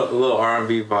a little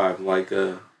R&B vibe. Like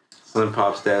Slim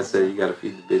Pop's dad said, you gotta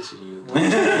feed the bitch in you.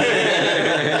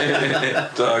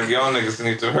 Dog, y'all niggas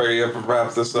need to hurry up and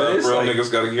wrap this up. Real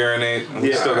niggas gotta urinate. And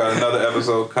we still got another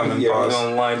episode coming. Yeah, we're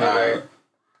gonna line it up.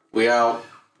 We out.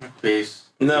 Peace.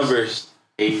 Numbers.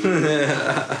 8.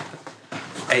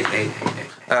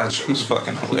 That shit was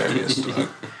fucking hilarious.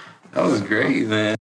 That was great, man.